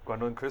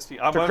Gwendolyn Christie.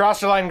 I'm to gonna- cross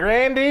the line,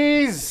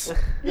 Grandies.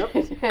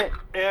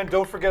 and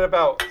don't forget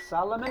about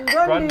Solomon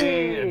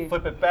Grundy and Grundy.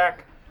 flip it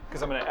back,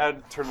 because I'm going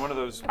to turn one of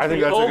those. I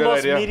think The that's a good almost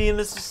idea.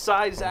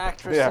 medium-sized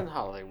actress Yeah. in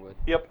Hollywood.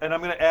 Yep, and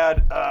I'm going to add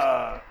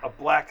a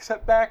black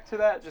setback to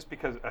that, just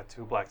because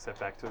 2 black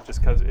setback to it, just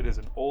because it is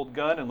an old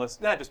gun.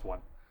 Just 1.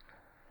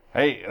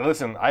 Hey,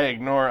 listen, I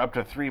ignore up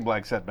to 3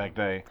 black setback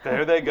die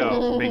There they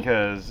go.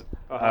 because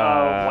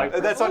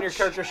That's on your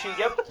character sheet.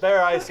 Yep,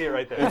 there I see it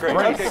right there. Great.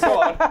 great. Okay, go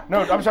on.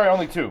 no, I'm sorry,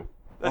 only 2.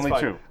 That's only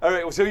fine. 2. All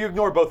right, so you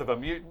ignore both of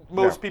them.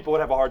 Most Yeah. people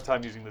would have a hard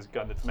time using this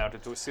gun that's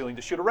mounted to a ceiling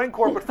to shoot a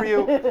Rancor, but for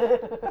you,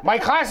 My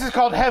class is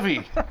called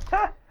Heavy.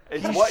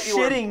 it's He's what you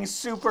were. shitting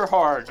super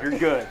hard. You're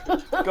good.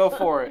 Go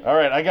for it. All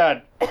right, I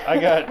got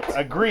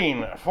a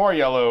green, 4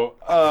 yellow,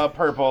 a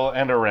purple,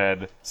 and a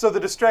red. So the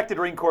distracted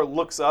Rancor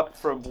looks up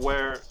from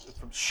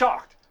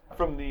shocked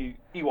from the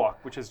Ewok,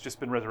 which has just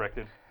been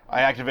resurrected.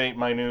 I activate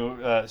my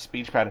new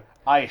speech pattern.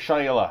 I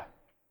Shayla.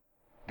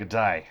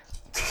 G'day.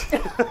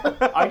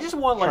 I just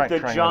want like the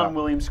trying it John out.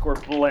 Williams score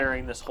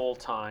blaring this whole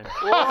time.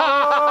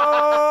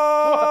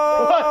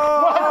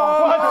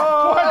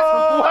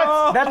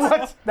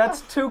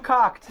 That's too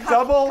cocked.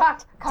 Double.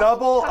 Cocked.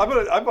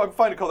 I'm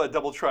fine to call that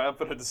double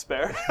triumphant of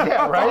despair.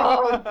 Yeah, right?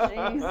 Oh,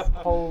 jeez.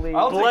 Holy.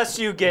 Bless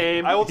you,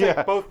 game. I will take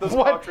Yeah. both those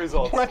What? cocked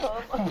results.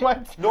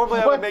 What? Normally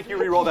I would make you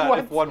re-roll that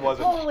if one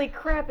wasn't. Holy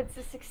crap, it's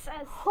a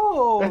success.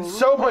 It's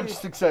so much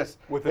success.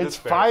 With the it's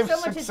despair. 5 So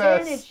much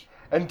success advantage.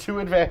 and 2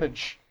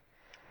 advantage.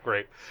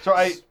 Great. So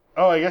I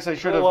guess I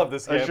should have. love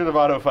this I game. should have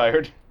auto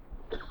fired.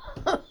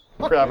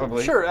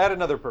 Probably. Sure, add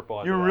another purple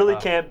on. You really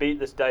can't beat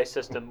this dice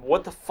system.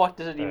 What the fuck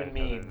does it even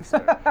mean?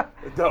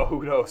 No,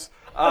 who knows?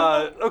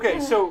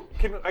 Okay, so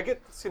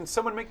can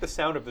someone make the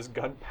sound of this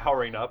gun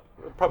powering up?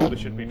 Probably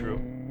should be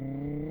true.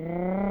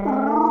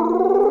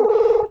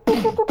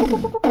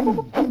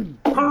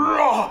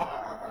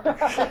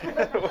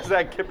 Was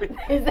that Kippy?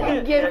 Is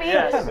that Gippy?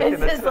 Yes.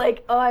 It's just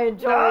like, oh, I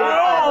enjoy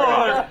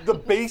it. The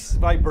bass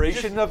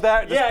vibration of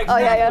that. Yeah, just- Oh,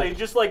 yeah, yeah. exactly.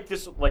 Just like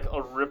this, like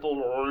a ripple.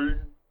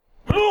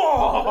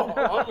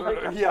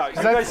 yeah.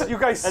 You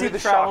guys see As the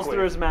it travels shockwave.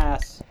 through his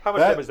mass. How much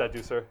That- damage does that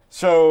do, sir?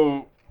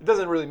 So It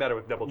doesn't really matter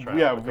with double triumph.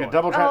 yeah, but we go get on.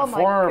 double try Oh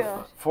my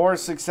gosh. 4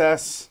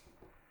 success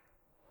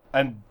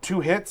and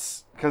 2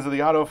 hits because of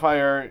the auto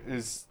fire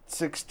is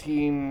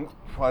 16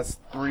 plus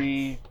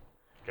 3,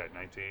 Okay,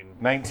 19.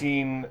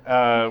 19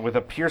 with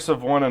a pierce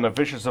of 1 and a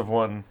vicious of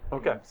 1.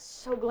 Okay.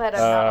 So glad I'm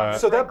not on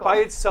So that Sprinkle. by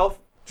itself,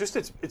 just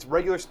its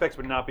regular specs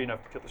would not be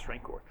enough to kill this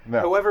Rancor. No.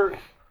 However,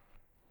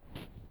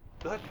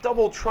 that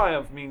double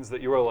triumph means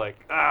that you are like,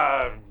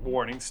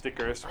 warning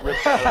stickers. Rip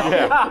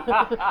that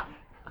out.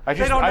 I They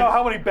just, don't know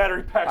how many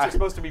battery packs are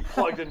supposed to be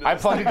plugged into I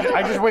this. plugged.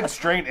 I just went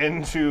straight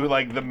into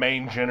like the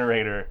main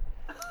generator.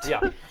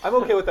 Yeah, I'm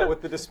okay with that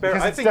with the despair.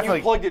 Because I it's think you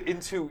definitely- plugged it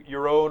into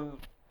your own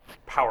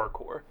power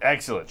core.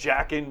 Excellent.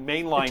 Jack in,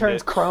 mainlined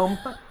Turns it. chrome.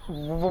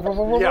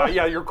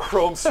 Yeah, your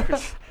chrome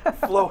switch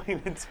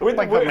flowing into it.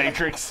 Like the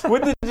Matrix.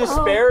 Would the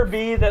despair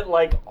be that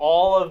like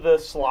all of the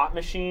slot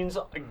machines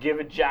give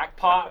a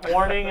jackpot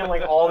warning and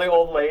like all the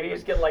old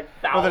ladies get like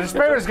Well, the thousands?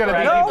 despair is gonna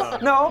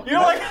be. No, You're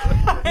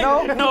like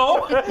no,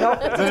 no. it's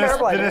a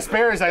terrible The idea.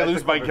 despair is I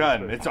lose my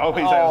gun. It's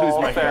always I lose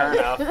Oh, my fair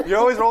gun. enough. You're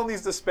always rolling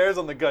these despairs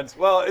on the guns.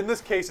 Well, in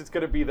this case, it's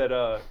going to be that,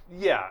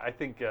 I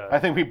think... I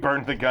think we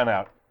burned the gun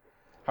out.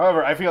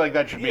 However, I feel like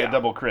that should be Yeah. a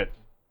double crit.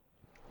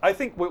 I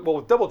think, well,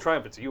 with double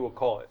triumph, it's you will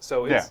call it.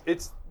 So Yeah.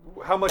 it's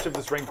how much of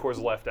this Rancor is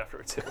left after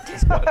it's hit with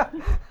this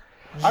gun?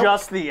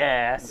 Just the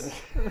ass.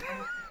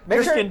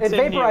 Make sure it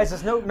continue.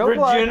 vaporizes. No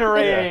blood.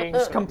 Regenerating.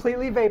 Just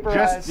completely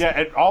vaporized. Just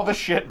and all the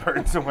shit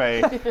burns away.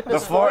 The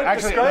floor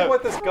actually. Describe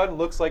what this gun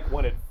looks like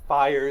when it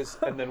fires,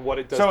 and then what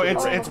it does So to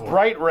it's the it's Rancor.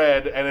 bright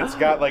red and it's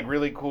got like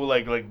really cool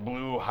like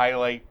blue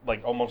highlight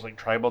like almost like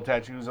tribal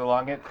tattoos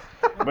along it.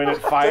 When it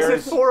Does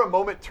fires, it for a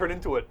moment turn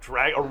into a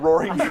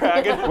roaring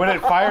dragon? when it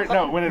fires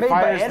Made by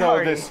fires Ed though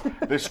Hardy.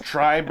 this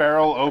tri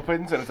barrel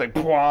opens and it's like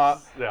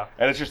Pwah, Yeah.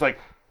 and it's just like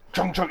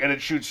chunk chunk and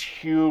it shoots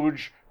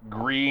huge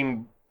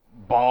green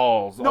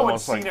balls No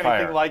almost one's seen like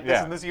anything fire. like this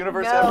Yeah. in this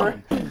universe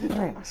No.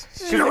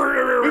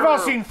 ever. We've all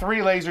seen 3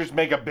 lasers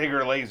make a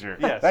bigger laser.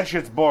 Yes. That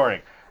shit's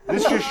boring.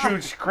 This just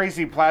shoots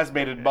crazy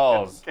plasmated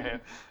balls.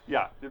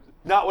 Yeah,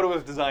 not what it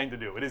was designed to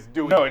do. It is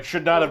doing. No, it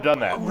should not have done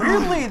that.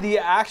 Weirdly, the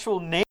actual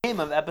name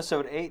of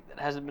episode 8 that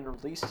hasn't been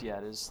released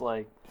yet is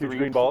like Huge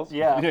green balls?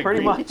 Yeah, Yeah,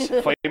 pretty green- much.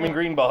 Flaming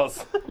green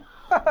balls.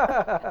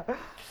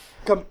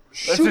 Come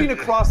shooting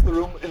across the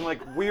room in like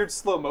weird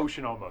slow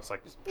motion almost,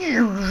 like just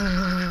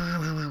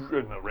and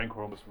the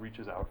Rancor almost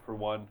reaches out for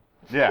one.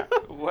 Yeah.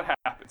 What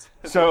happens?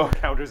 So- It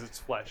counters its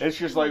flesh. It's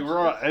just like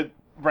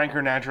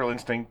Rancor natural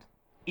instinct.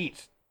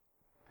 eat.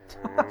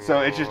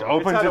 So it just It's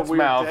opens had a its weird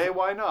mouth. day.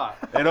 Why not?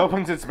 It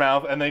opens its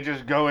mouth, and they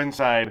just go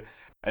inside,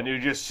 and you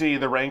just see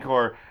the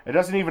Rancor. It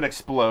doesn't even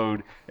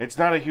explode. It's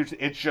not a huge.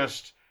 It's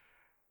just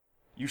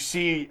you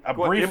see a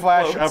What, brief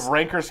flash implodes? of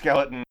Rancor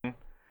skeleton,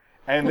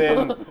 and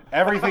then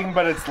everything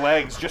but its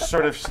legs just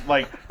sort of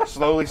like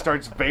slowly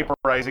starts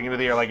vaporizing into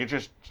the air. Like it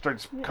just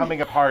starts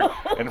coming apart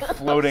and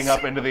floating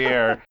up into the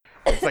air.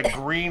 It's like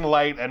green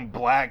light and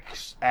black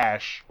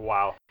ash.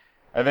 Wow.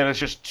 And then it's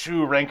just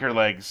 2 Rancor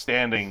legs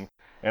standing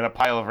in a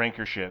pile of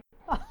Rancor shit.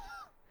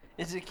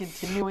 Is it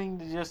continuing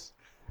to just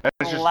It's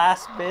the just,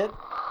 last bit?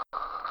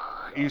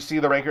 you see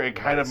the Rancor, it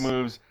kind of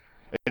moves.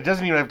 It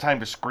doesn't even have time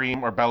to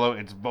scream or bellow.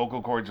 Its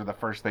vocal cords are the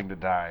first thing to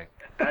die.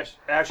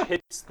 Ash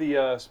hits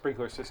the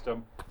sprinkler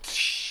system.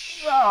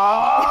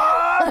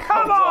 Oh,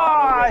 come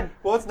on!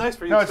 Well, it's nice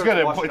for you. No, to it's start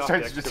good. to wash It off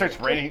starts, the it starts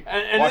raining,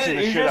 And washing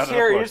then the shit out of the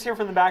you floor. just hear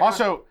from the background.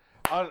 Also,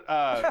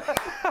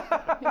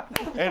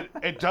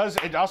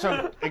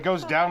 it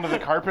goes down to the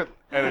carpet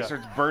and it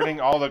starts burning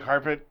all the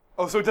carpet.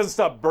 Oh, so it doesn't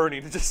stop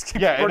burning. It just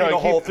keeps Yeah, burning no, a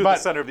it hole keeps- through the but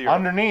center of the earth.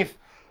 underneath,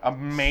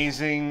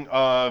 amazing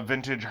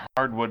vintage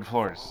hardwood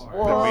floors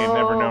that we had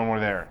never known were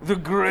there. The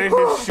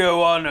greatest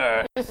show on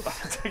earth.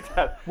 Take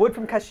that. Wood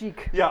from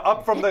Kashyyyk. Yeah,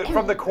 up from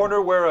the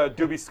corner where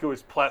Doobie Skoo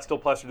is still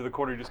plastered to the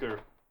corner. You just go.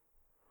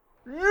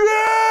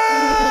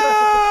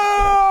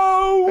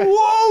 Yeah!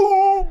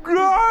 Whoa,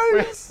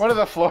 guys! One of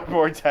the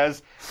floorboards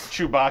has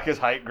Chewbacca's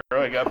height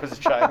growing up as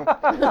a child.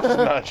 Just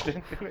notched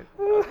into it.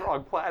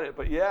 Wrong planet,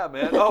 but yeah,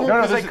 man. Oh, no,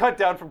 because they this is- cut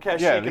down from Kashyyyk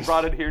Yeah, and this-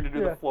 brought it here to do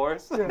Yeah. the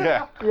floors.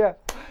 Yeah. Yeah.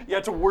 Yeah,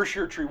 it's a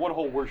Worcestershire tree. One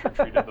whole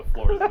Worcestershire tree did the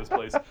floors of this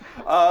place.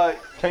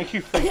 Thank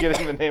you for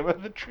getting the name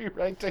of the tree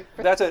right, David.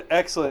 That's an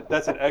excellent.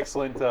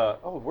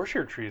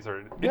 Worcestershire trees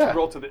are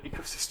integral to the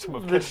ecosystem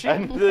of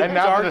Kashyyyk. The And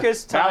now the-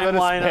 darkest now the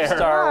timeline of despair.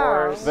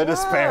 Star Wars. The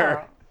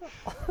despair.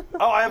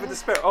 Oh, I have a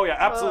despair. Oh yeah,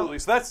 absolutely.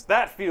 So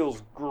that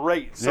feels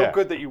great. So Yeah.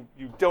 good that you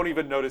don't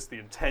even notice the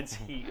intense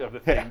heat of the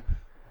thing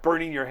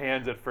burning your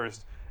hands at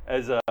first.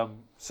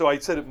 So I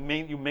said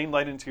you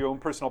mainline into your own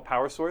personal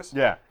power source.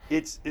 Yeah.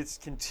 It's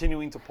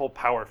continuing to pull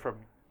power from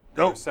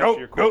Nope, section of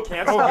your core. nope,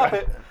 Can't nope. stop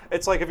it.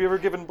 It's like, have you ever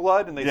given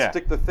blood and they Yeah.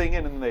 stick the thing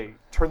in and they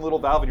turn the little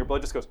valve and your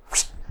blood just goes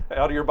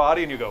out of your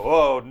body and you go,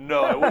 oh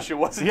no, I wish it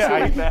wasn't Yeah,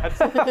 doing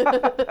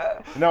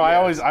that. No, I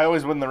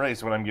always win the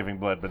race when I'm giving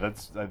blood, but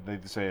that's they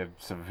say a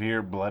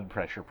severe blood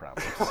pressure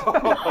problem.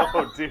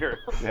 Oh dear.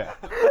 Yeah.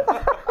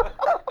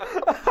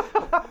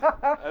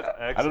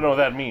 That's I don't know what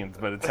that means,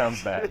 but it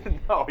sounds bad.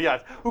 No, yeah.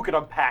 Who could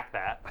unpack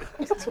that?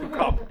 It's too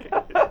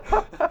complicated.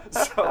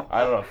 So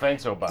I don't know.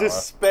 Thanks, Obama.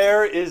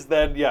 despair is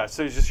then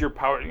so it's just your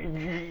power,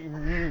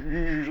 and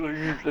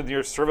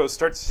your servo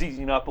starts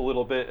seizing up a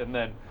little bit, and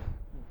then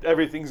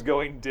everything's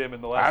going dim.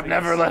 And the last I've thing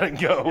never is- let it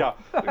go. Yeah.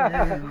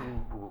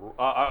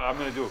 I'm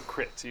gonna do a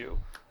crit to you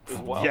as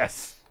well.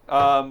 Yes.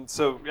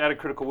 So add a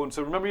critical wound.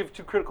 So remember, you have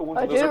 2 critical wounds.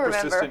 I and those do are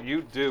remember. persistent.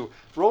 You do.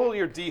 Roll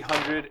your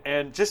D100,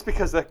 and just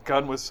because that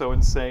gun was so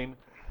insane,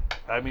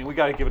 I mean, we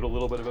got to give it a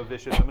little bit of a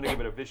vicious. I'm gonna give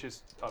it a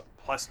vicious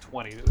plus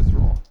 20 to this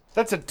roll.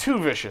 That's a 2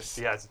 vicious.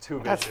 Yeah, it's a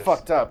 2 That's vicious.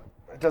 fucked up.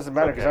 It doesn't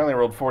matter because Okay. I only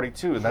rolled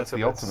 42, and that's the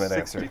about ultimate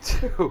answer.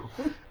 62.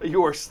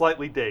 You are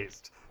slightly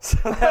dazed, so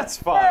that's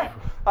fine.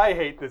 I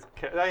hate this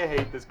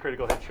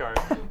critical hit chart.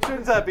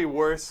 Shouldn't that be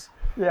worse?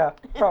 Yeah,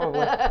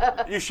 probably.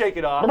 You shake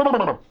it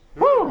off.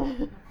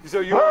 Woo!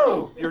 So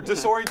you're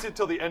disoriented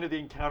till the end of the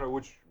encounter,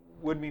 which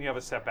would mean you have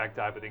a setback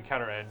die, but the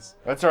encounter ends.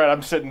 That's all right.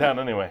 I'm sitting down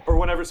anyway. Or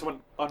whenever someone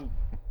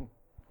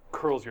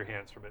curls your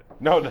hands from it.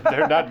 No,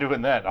 they're not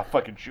doing that. I'll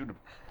fucking shoot them.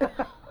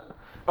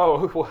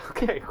 Oh, well,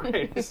 okay,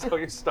 great. So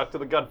you're stuck to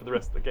the gun for the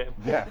rest of the game.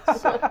 Yeah.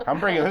 I'm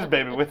bringing this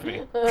baby with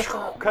me.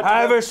 Cut to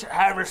Have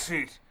that. a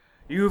seat.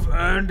 You've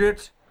earned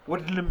it.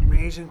 What an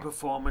amazing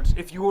performance.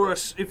 If you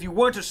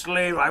weren't a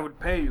slave, I would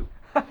pay you.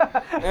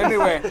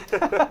 Anyway,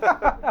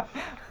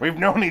 We've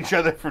known each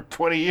other for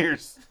 20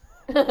 years.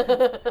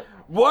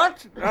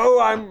 what? Oh,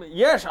 I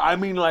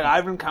mean, like,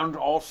 I've encountered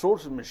all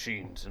sorts of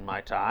machines in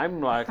my time.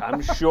 Like, I'm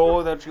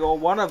sure that you're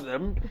one of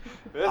them.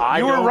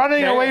 You were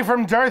running away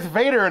from Darth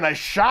Vader, and I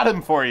shot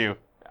him for you.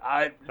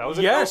 That was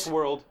a yes. ghost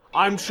world.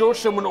 I'm sure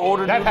someone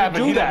ordered That you to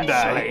happened. do He that, didn't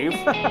die. slave.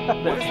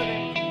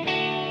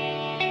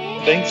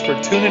 Thanks for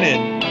tuning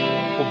in.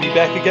 We'll be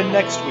back again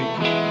next week.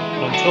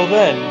 And until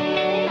then,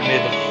 may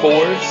the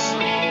Force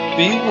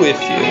be with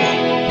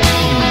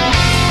you.